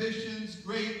ambitions,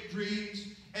 great dreams,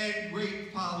 and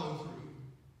great follow-through.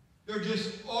 They're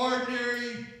just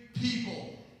ordinary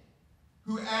people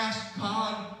who ask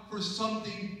God for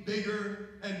something bigger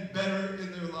and better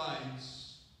in their lives.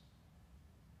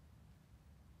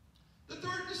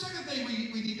 The second thing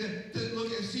we need to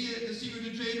look at, see it, the secret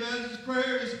of Jabez's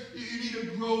prayer is you need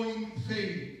a growing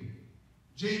faith.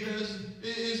 Jabez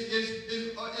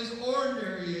is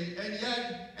ordinary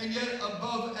and yet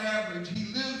above average.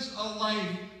 He lives a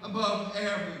life above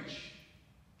average.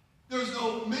 There's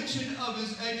no mention of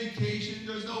his education.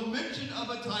 There's no mention of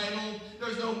a title.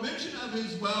 There's no mention of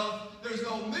his wealth. There's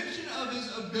no mention of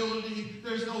his ability.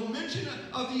 There's no mention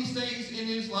of these things in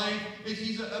his life.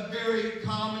 He's a very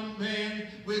common man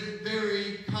with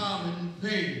very common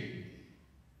faith.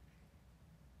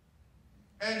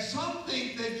 And some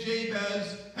think that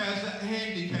Jabez has a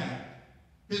handicap.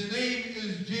 His name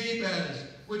is Jabez,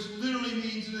 which literally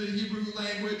means in the Hebrew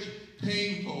language,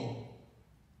 painful.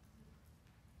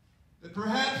 That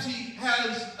perhaps he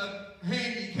has a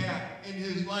handicap in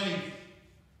his life.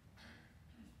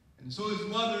 And so his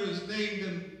mother has named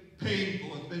him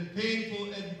painful. It's been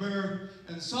painful at birth.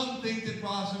 And some think that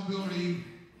possibility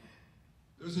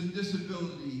there's a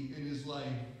disability in his life.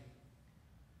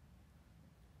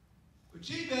 But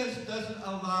Jabez doesn't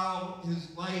allow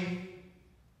his life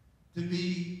to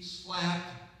be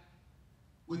slapped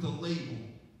with a label.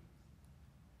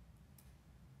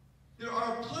 There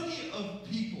are plenty of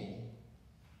people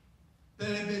that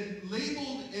have been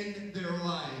labeled in their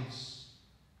lives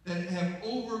that have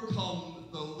overcome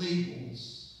the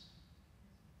labels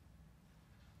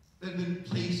that have been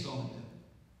placed on them.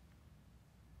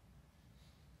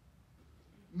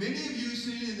 Many of you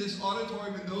sitting in this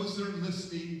auditorium and those that are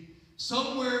listening,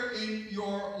 somewhere in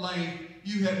your life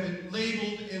you have been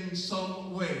labeled in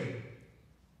some way.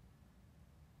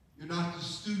 You're not the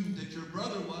student that your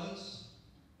brother was.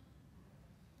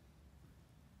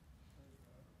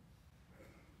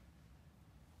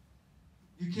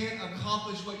 You can't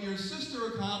accomplish what your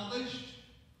sister accomplished.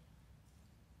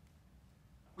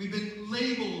 We've been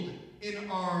labeled in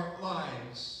our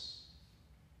lives.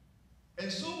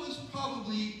 And so was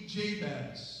probably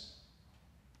Jabez,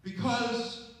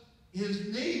 because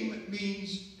his name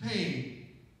means pain.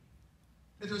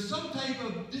 That there's some type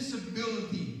of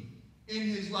disability in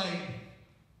his life.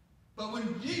 But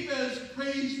when Jabez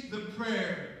prays the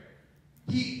prayer,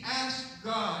 he asked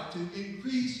God to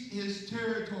increase his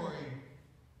territory.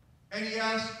 And he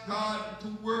asked God to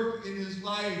work in his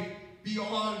life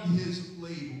beyond his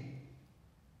label.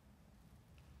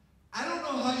 I don't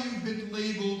know how you've been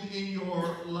labeled in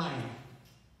your life.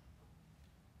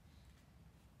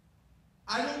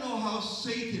 I don't know how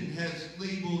Satan has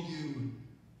labeled you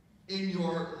in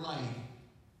your life.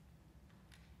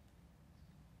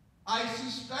 I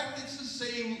suspect it's the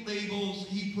same labels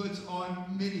he puts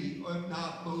on many, or if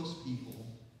not most people.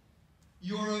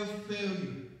 You're a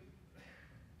failure.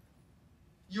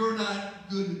 You're not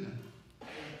good enough.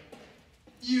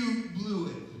 You blew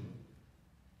it.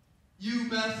 You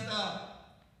messed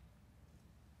up.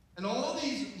 And all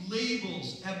these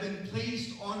labels have been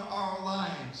placed on our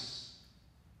lives.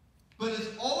 But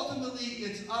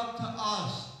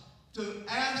to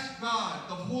ask God,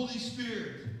 the Holy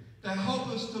Spirit, to help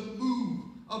us to move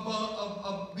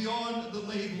beyond the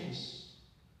labels.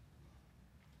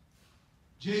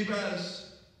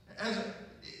 Jabez has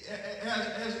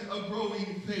a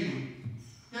growing faith.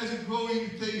 He has a growing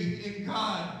faith in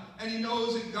God, and he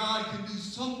knows that God can do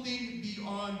something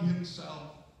beyond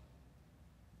himself.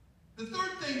 The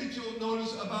third thing that you'll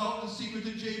notice about the secret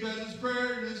to Jabez's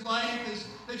prayer in his life is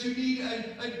that you need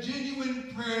a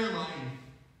genuine prayer life.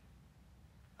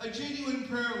 A genuine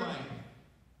prayer life.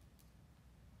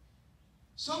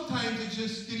 Sometimes it's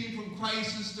just getting from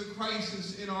crisis to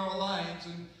crisis in our lives.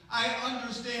 And I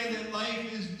understand that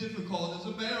life is difficult. As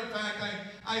a matter of fact,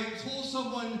 I told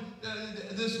someone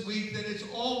this week that it's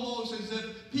almost as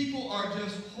if people are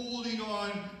just holding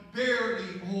on,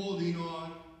 barely holding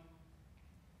on.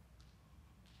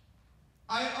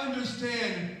 I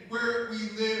understand where we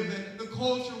live and the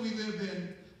culture we live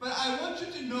in. But I want you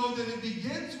to know that it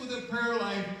begins with a prayer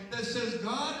life that says,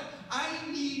 God, I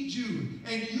need you,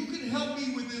 and you can help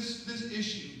me with this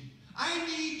issue. I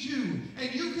need you,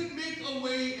 and you can make a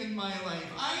way in my life.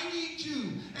 I need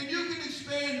you, and you can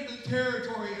expand the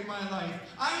territory in my life.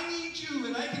 I need you,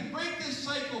 and I can break this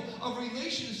cycle of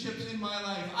relationships in my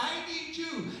life. I need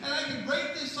you, and I can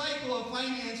break this cycle of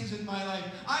finances in my life.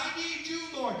 I need you,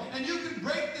 Lord, and you can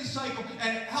break this cycle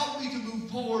and help me to move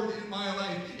forward in my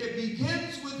life. It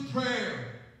begins with prayer.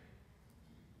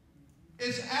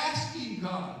 It's asking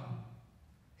God.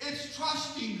 It's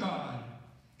trusting God.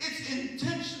 It's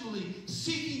intentionally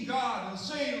seeking God and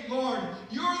saying, Lord,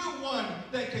 you're the one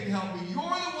that can help me. You're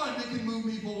the one that can move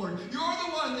me forward. You're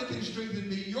the one that can strengthen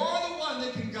me. You're the one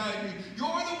that can guide me. You're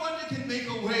the one that can make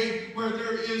a way where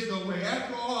there is no way.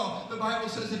 After all, the Bible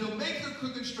says that he'll make the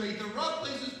crooked straight, the rough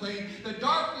places plain, the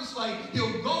darkness light.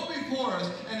 He'll go before us,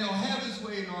 and he'll have his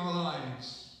way in our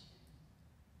lives.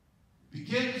 It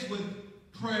begins with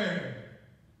prayer.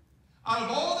 Out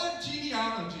of all that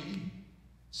genealogy,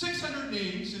 600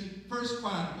 names in 1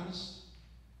 Chronicles,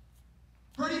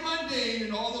 pretty mundane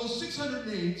in all those 600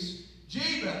 names,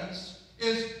 Jabez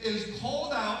is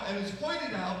called out and is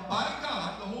pointed out by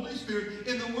God, the Holy Spirit,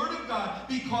 in the Word of God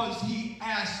because he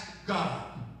asked God.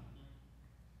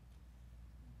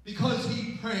 Because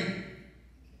he prayed.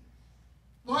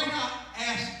 Why not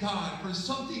ask God for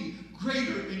something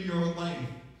greater in your life?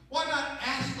 Why not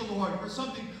ask the Lord for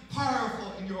something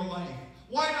powerful in your life?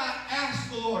 Why not ask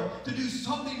the Lord to do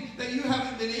something that you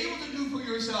haven't been able to do for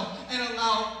yourself and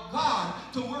allow God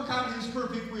to work out his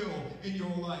perfect will in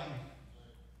your life?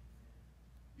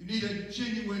 You need a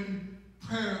genuine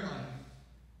prayer life.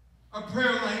 A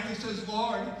prayer life that says,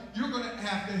 Lord, you're going to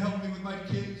have to help me with my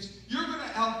kids. You're going to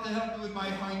have to help me with my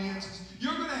finances.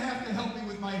 You're going to have to help me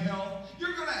with my health.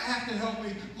 You're going to have to help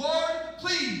me. Lord,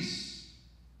 please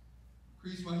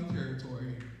increase my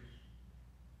territory.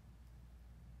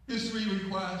 His 3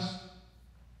 requests,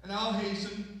 and I'll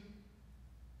hasten.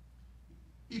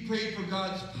 He prayed for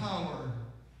God's power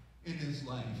in his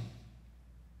life.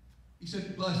 He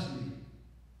said, bless me.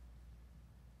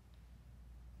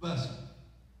 Bless me.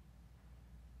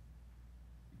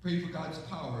 He prayed for God's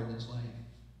power in his life.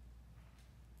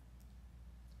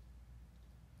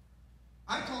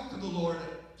 I talk to the Lord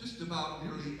just about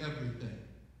nearly everything.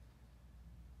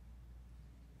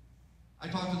 I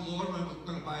talk to the Lord when I'm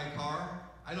going to buy a car.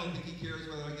 I don't think he cares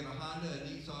whether I get a Honda, a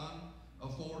Nissan, a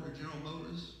Ford, or General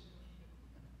Motors.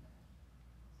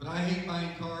 But I hate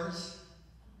buying cars.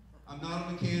 I'm not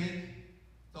a mechanic.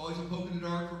 It's always a poke in the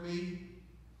dark for me.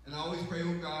 And I always pray,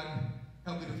 oh God,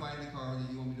 help me to find the car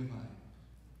that you want me to buy.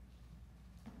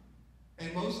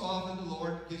 And most often the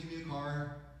Lord gives me a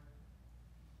car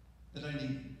that I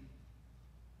need.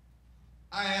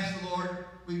 I asked the Lord,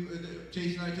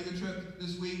 Jason and I took a trip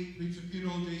this week, preached a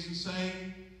funeral, Jason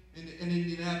sang. In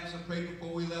Indianapolis, I prayed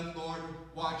before we left, Lord,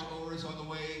 watch over us on the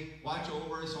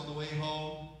way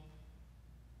home.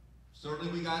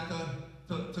 Certainly we got to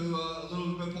a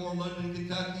little bit before London,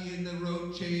 Kentucky, and the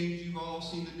road changed. You've all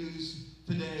seen the news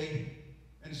today.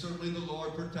 And certainly the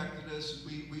Lord protected us.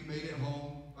 We made it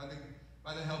home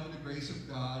by the help and the grace of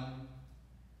God.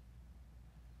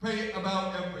 Pray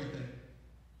about everything.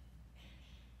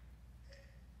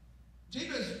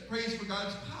 Jabez prays for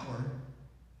God's power.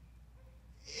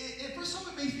 For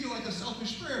some it may feel like a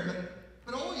selfish prayer,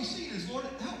 but all he's saying is, Lord,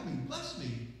 help me, bless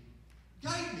me,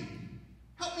 guide me.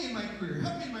 Help me in my career.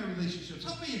 Help me in my relationships.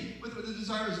 Help me with the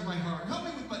desires of my heart. Help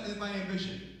me with my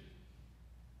ambition.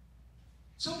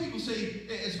 Some people say,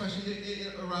 especially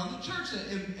around the church, that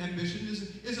ambition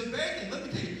is a bad thing. Let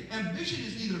me tell you, ambition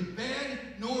is neither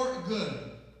bad nor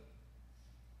good.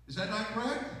 Is that not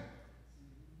correct?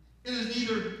 It is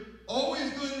neither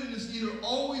always good and it's neither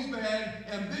always bad.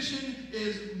 Ambition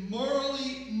is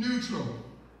morally neutral.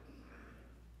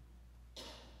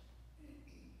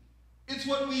 It's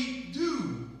what we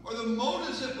do or the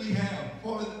motives that we have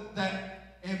for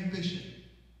that ambition.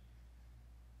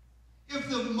 If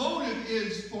the motive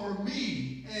is for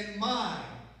me and my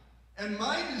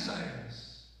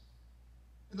desires,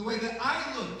 and the way that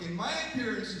I look and my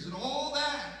appearances and all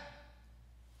that,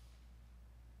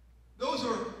 those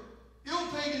are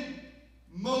ill-fated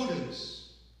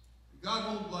motives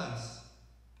God won't bless.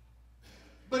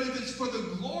 But if it's for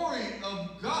the glory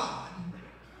of God,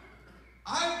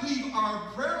 I believe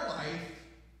our prayer life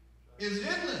is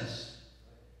endless.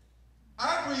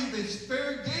 I believe it's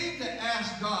fair game to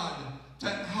ask God to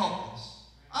help us.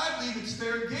 I believe it's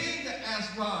fair game to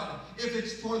ask God if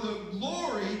it's for the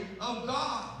glory of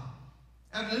God.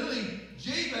 Evidently,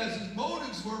 Jabez's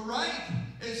motives were right.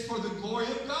 It's for the glory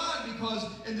of God, because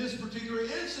in this particular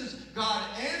instance, God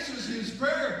answers his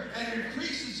prayer and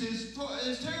increases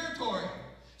his territory.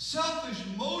 Selfish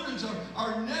motives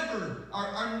are never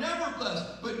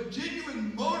blessed, but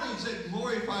genuine motives that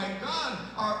glorify God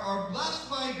are blessed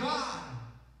by God.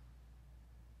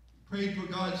 He prayed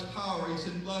for God's power. He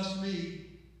said, bless me.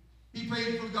 He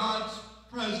prayed for God's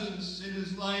presence in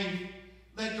his life.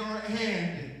 Let your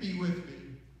hand be with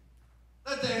me.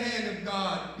 Let the hand of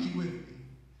God be with me.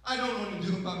 I don't want to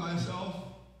do it by myself.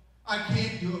 I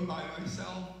can't do it by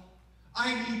myself.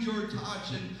 I need your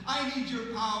touch, and I need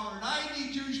your power, and I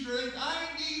need your strength. I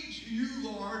need you,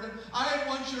 Lord. I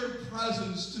want your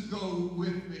presence to go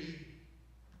with me.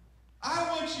 I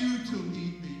want you to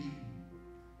lead me.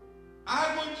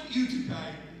 I want you to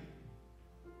guide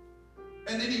me.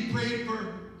 And then he prayed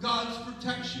for God's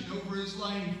protection over his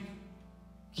life.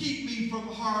 Keep me from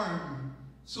harm,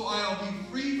 so I'll be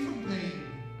free from pain.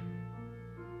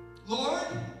 Lord,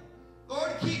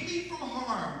 keep me from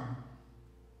harm.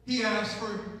 He asked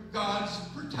for God's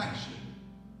protection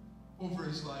over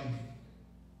his life.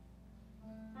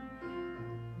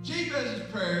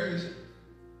 Jabez's prayers,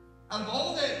 out of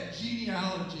all that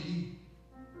genealogy,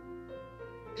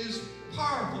 is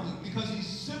powerful because he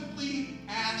simply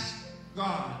asked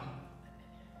God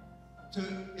to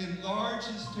enlarge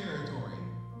his territory.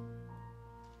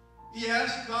 He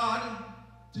asked God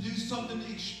to do something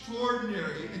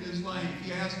extraordinary in his life.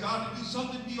 He asked God to do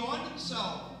something beyond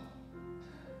himself,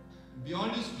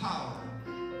 beyond his power,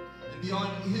 and beyond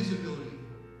his ability.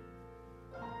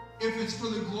 If it's for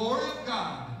the glory of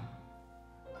God,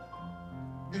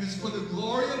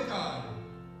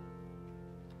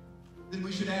 then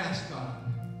we should ask God.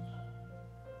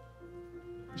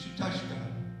 We should touch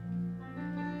God.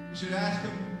 We should ask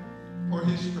him for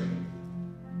his strength,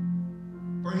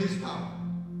 for his power,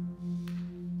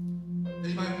 that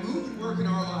he might move and work in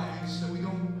our lives so we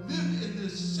don't live in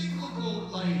this cyclical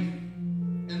life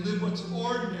and live what's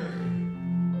ordinary.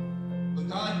 But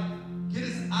God, get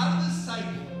us out of this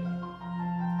cycle.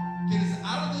 Get us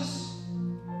out of this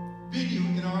venue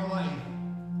in our life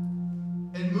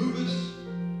and move us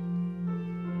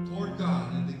toward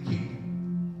God and the kingdom.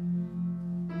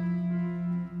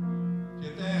 You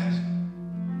have to ask.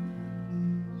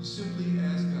 You simply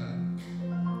ask God.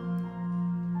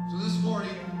 So this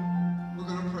morning, we're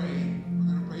going to pray. We're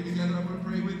going to pray together. I'm going to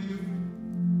pray with you.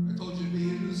 I told you to be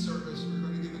in the service. We're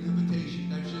going to give an invitation.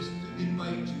 That's just to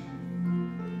invite you.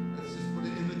 That's just what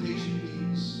an invitation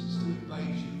means, is to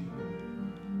invite you.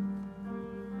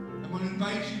 I want to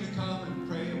invite you to come and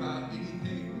pray about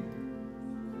anything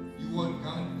you want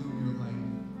God to do in your life.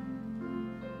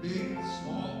 Big,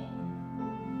 small,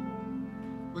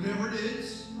 whatever it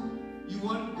is you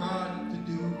want God to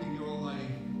do in your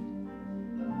life,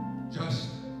 just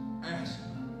ask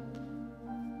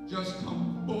him. Just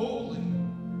come boldly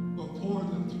before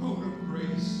the throne of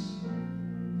grace.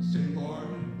 Say, Lord,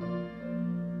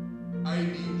 I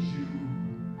need you.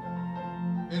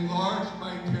 Enlarge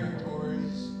my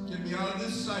territories. Get me out of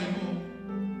this cycle.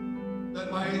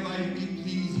 Let my life be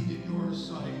pleasing in your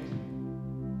sight.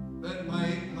 Let my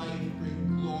life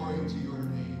bring glory to your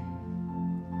name.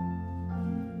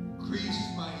 Increase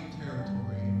my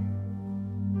territory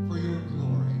for your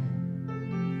glory.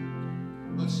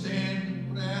 Let's stand.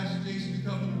 I'm going to ask Jason to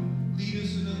come and lead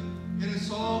us in a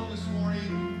song this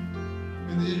morning.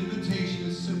 And the invitation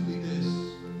is simply this.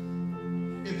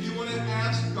 If you want to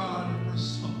ask God for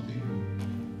something,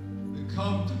 then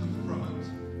come to the front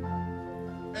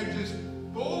and just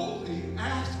boldly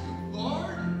ask him,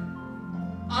 Lord,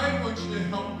 I want you to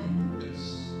help me with this.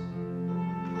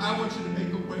 I want you to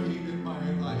make a way in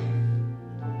my life.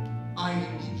 I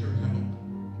need your help.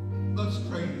 Let's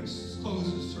pray this. Let's close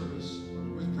this service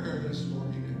with prayer this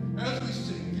morning. And as we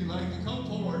sing, if you'd like to come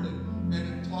forward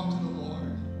and talk to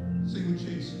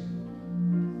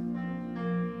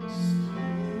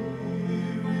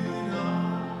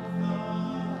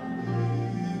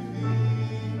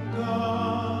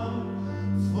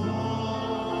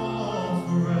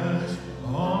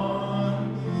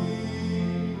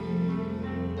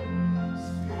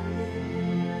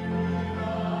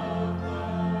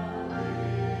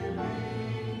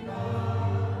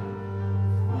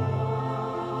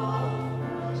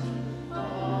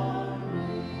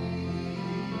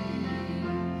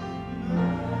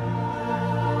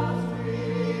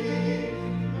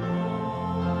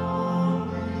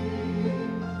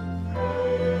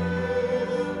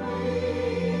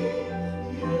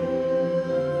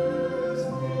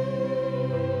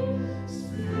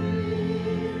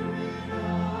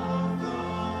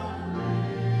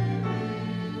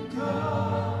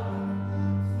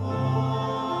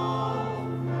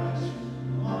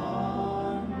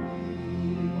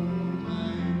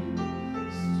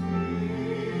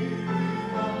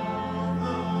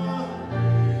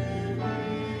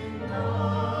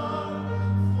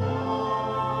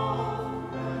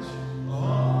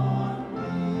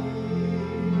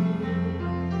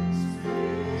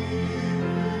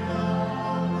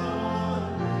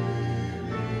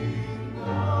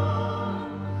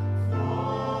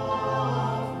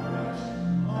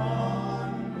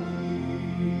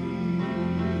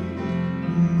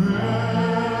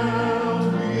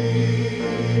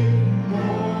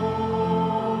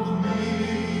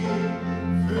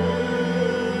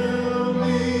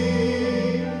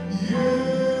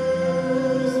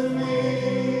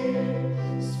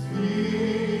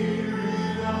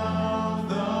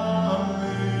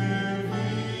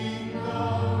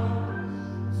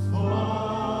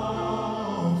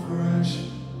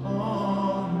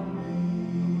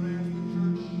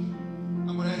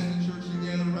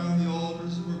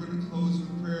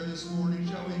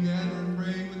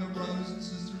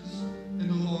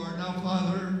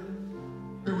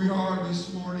are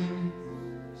this morning,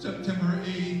 September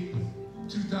 8th,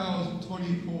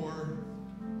 2024.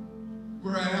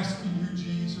 We're asking you,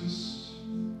 Jesus.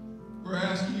 We're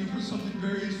asking you for something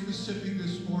very specific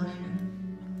this morning.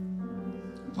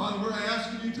 Father, we're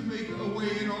asking you to make a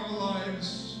way in our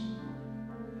lives.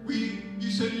 You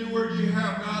said in your word, you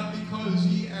have not because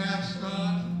ye ask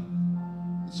not.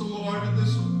 So Lord,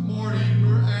 this morning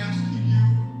we're asking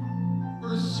you,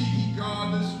 we're seeking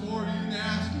God this morning and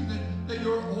asking that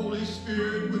your Holy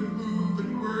Spirit would move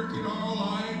and work in our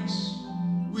lives.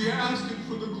 We ask it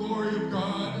for the glory of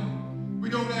God. We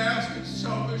don't ask it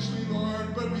selfishly,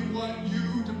 Lord, but we want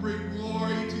you to bring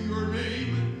glory to your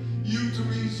name, you to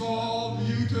resolve,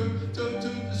 you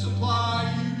to supply,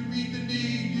 you to meet the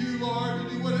need, you, Lord, to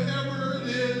do whatever it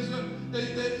is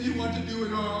that you want to do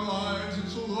in our lives. And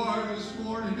so, Lord, this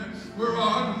morning, we're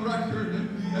on record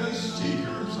as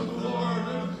seekers of the Lord.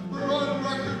 We're on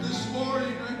record this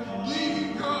morning,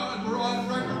 believing God. We're on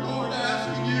record, Lord,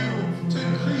 asking you to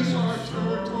increase our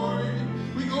territory.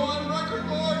 We go on record,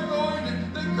 Lord, knowing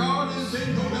that God is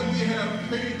able, that we have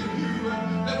faith in you,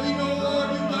 that we know,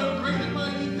 Lord, you've done great and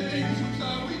mighty things which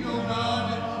now we know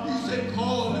not. You said,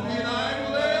 call unto me, and I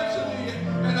will answer thee,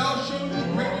 and I'll show thee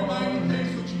great and mighty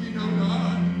things which we know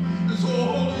not. And so,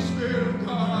 Holy Spirit of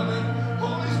God,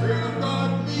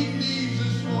 meet needs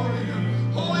this morning.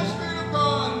 Holy Spirit of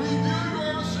God,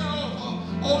 reveal yourself.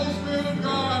 Holy Spirit of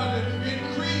God,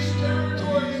 increase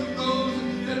territories of those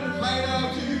that cried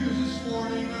out to you this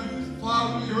morning.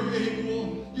 Father, you're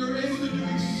able to do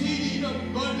exceeding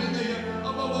abundantly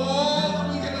above all that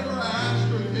we can ever ask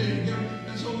or think.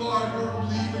 And so, Lord, we're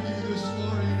believing you this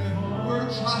morning. We're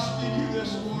trusting you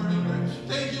this morning.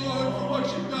 Thank you, Lord, for what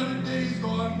you've done in days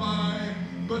gone by.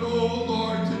 But, oh,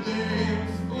 Lord, today,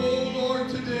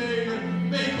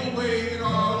 make a way in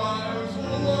our lives.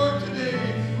 Oh, Lord, today,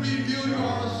 reveal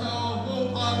yourself.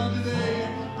 Oh, Father, today,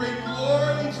 bring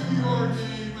glory to your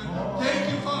name. Thank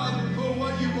you, Father, for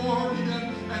what you've already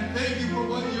done, and thank you for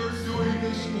what you're doing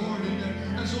this morning.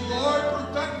 And so, Lord,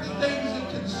 perfect the things that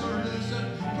concern us,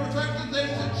 perfect the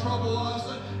things that trouble us.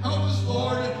 Help us,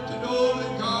 Lord, to know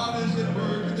that God is at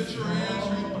work and that you're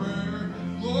answering prayer.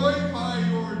 Glorify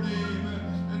your name.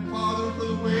 And, Father, for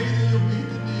the way that you'll meet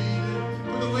the need,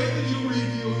 for the way that you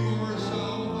reveal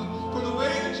yourself, for the way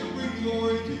that you bring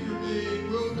glory to your name,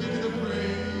 we'll give you the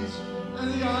praise and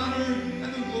the honor and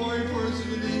the glory for us in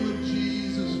the name of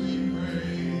Jesus, we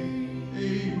pray.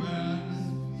 Amen.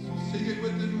 So sing it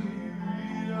with them.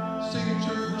 Sing it,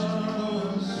 church, as we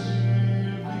close.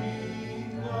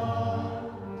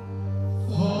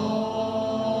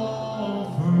 Fall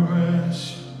fresh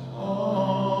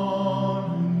on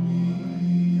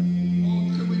me. Oh,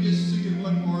 could we just sing it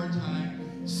one more time?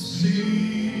 Sing it.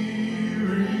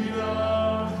 Spirit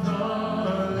of the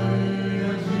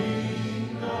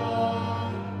living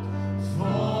God,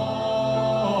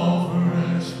 fall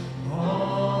fresh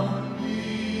on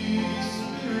me.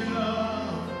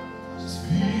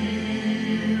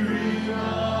 Spirit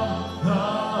of the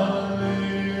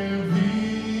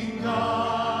living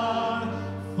God,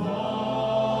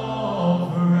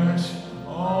 fall fresh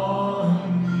on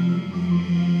me.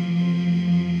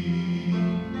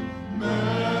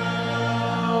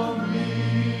 Melt me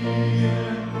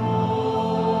and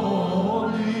mold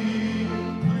me,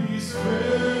 please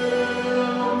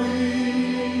fill me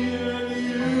and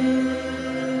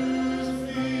use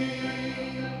me.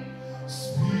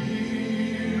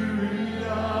 Spirit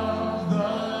of the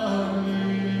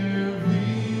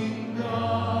living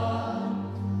God,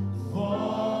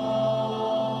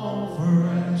 fall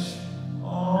fresh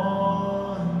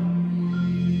on me.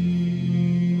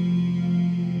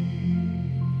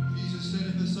 Jesus said,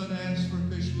 if the Son asks for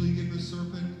fish, will he give the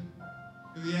serpent?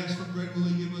 If he asks for bread, will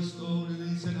he give a stone? And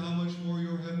he said, how much more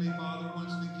your heavenly Father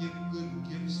wants to give good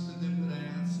gifts to them that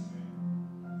ask.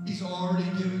 He's already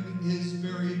given his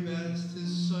very best,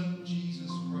 his Son,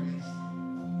 Jesus Christ.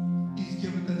 He's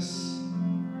given us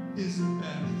his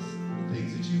best. The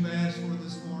things that you've asked for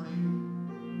this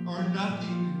morning are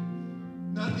nothing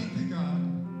to God.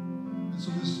 And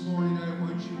so this morning I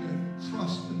want you to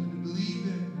trust him and believe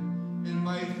him, and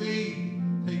by faith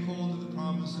take hold of the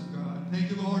promise of God. Thank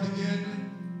you, Lord, again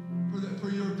for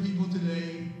your people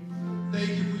today.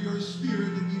 Thank you for your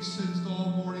Spirit that we've sensed all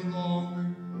morning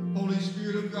long. Holy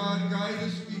Spirit of God, guide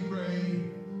us, we pray.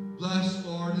 Bless,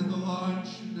 Lord, in the lunch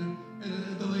and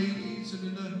the ladies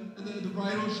and in the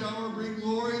bridal shower. Bring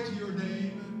glory to your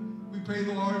name. We pray,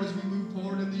 Lord, as we move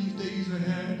forward in these days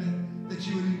ahead, that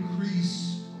you would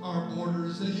increase our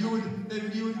borders, that you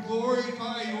would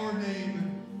glorify your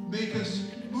name,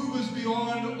 move us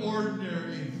beyond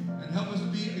ordinary, and help us to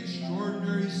be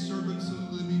extraordinary servants of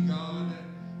the living God.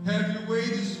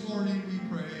 this morning, we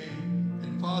pray.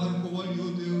 And Father, for what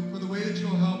you'll do, for the way that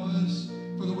you'll help us,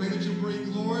 for the way that you'll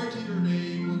bring glory to your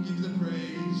name, we'll give you the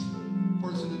praise.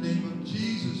 For it's in the name of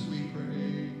Jesus we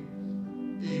pray.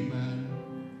 Amen.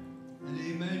 And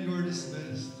amen. You're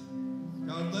dismissed.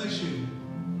 God bless you.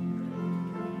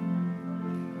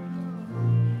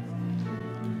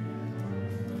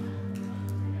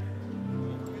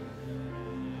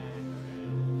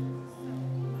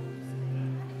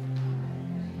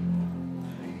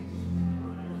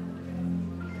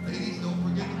 Ladies, don't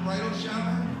forget the bridal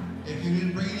shower. If you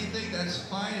didn't bring anything, that's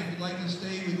fine. If you'd like to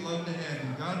stay, we'd love to have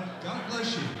you. God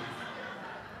bless you.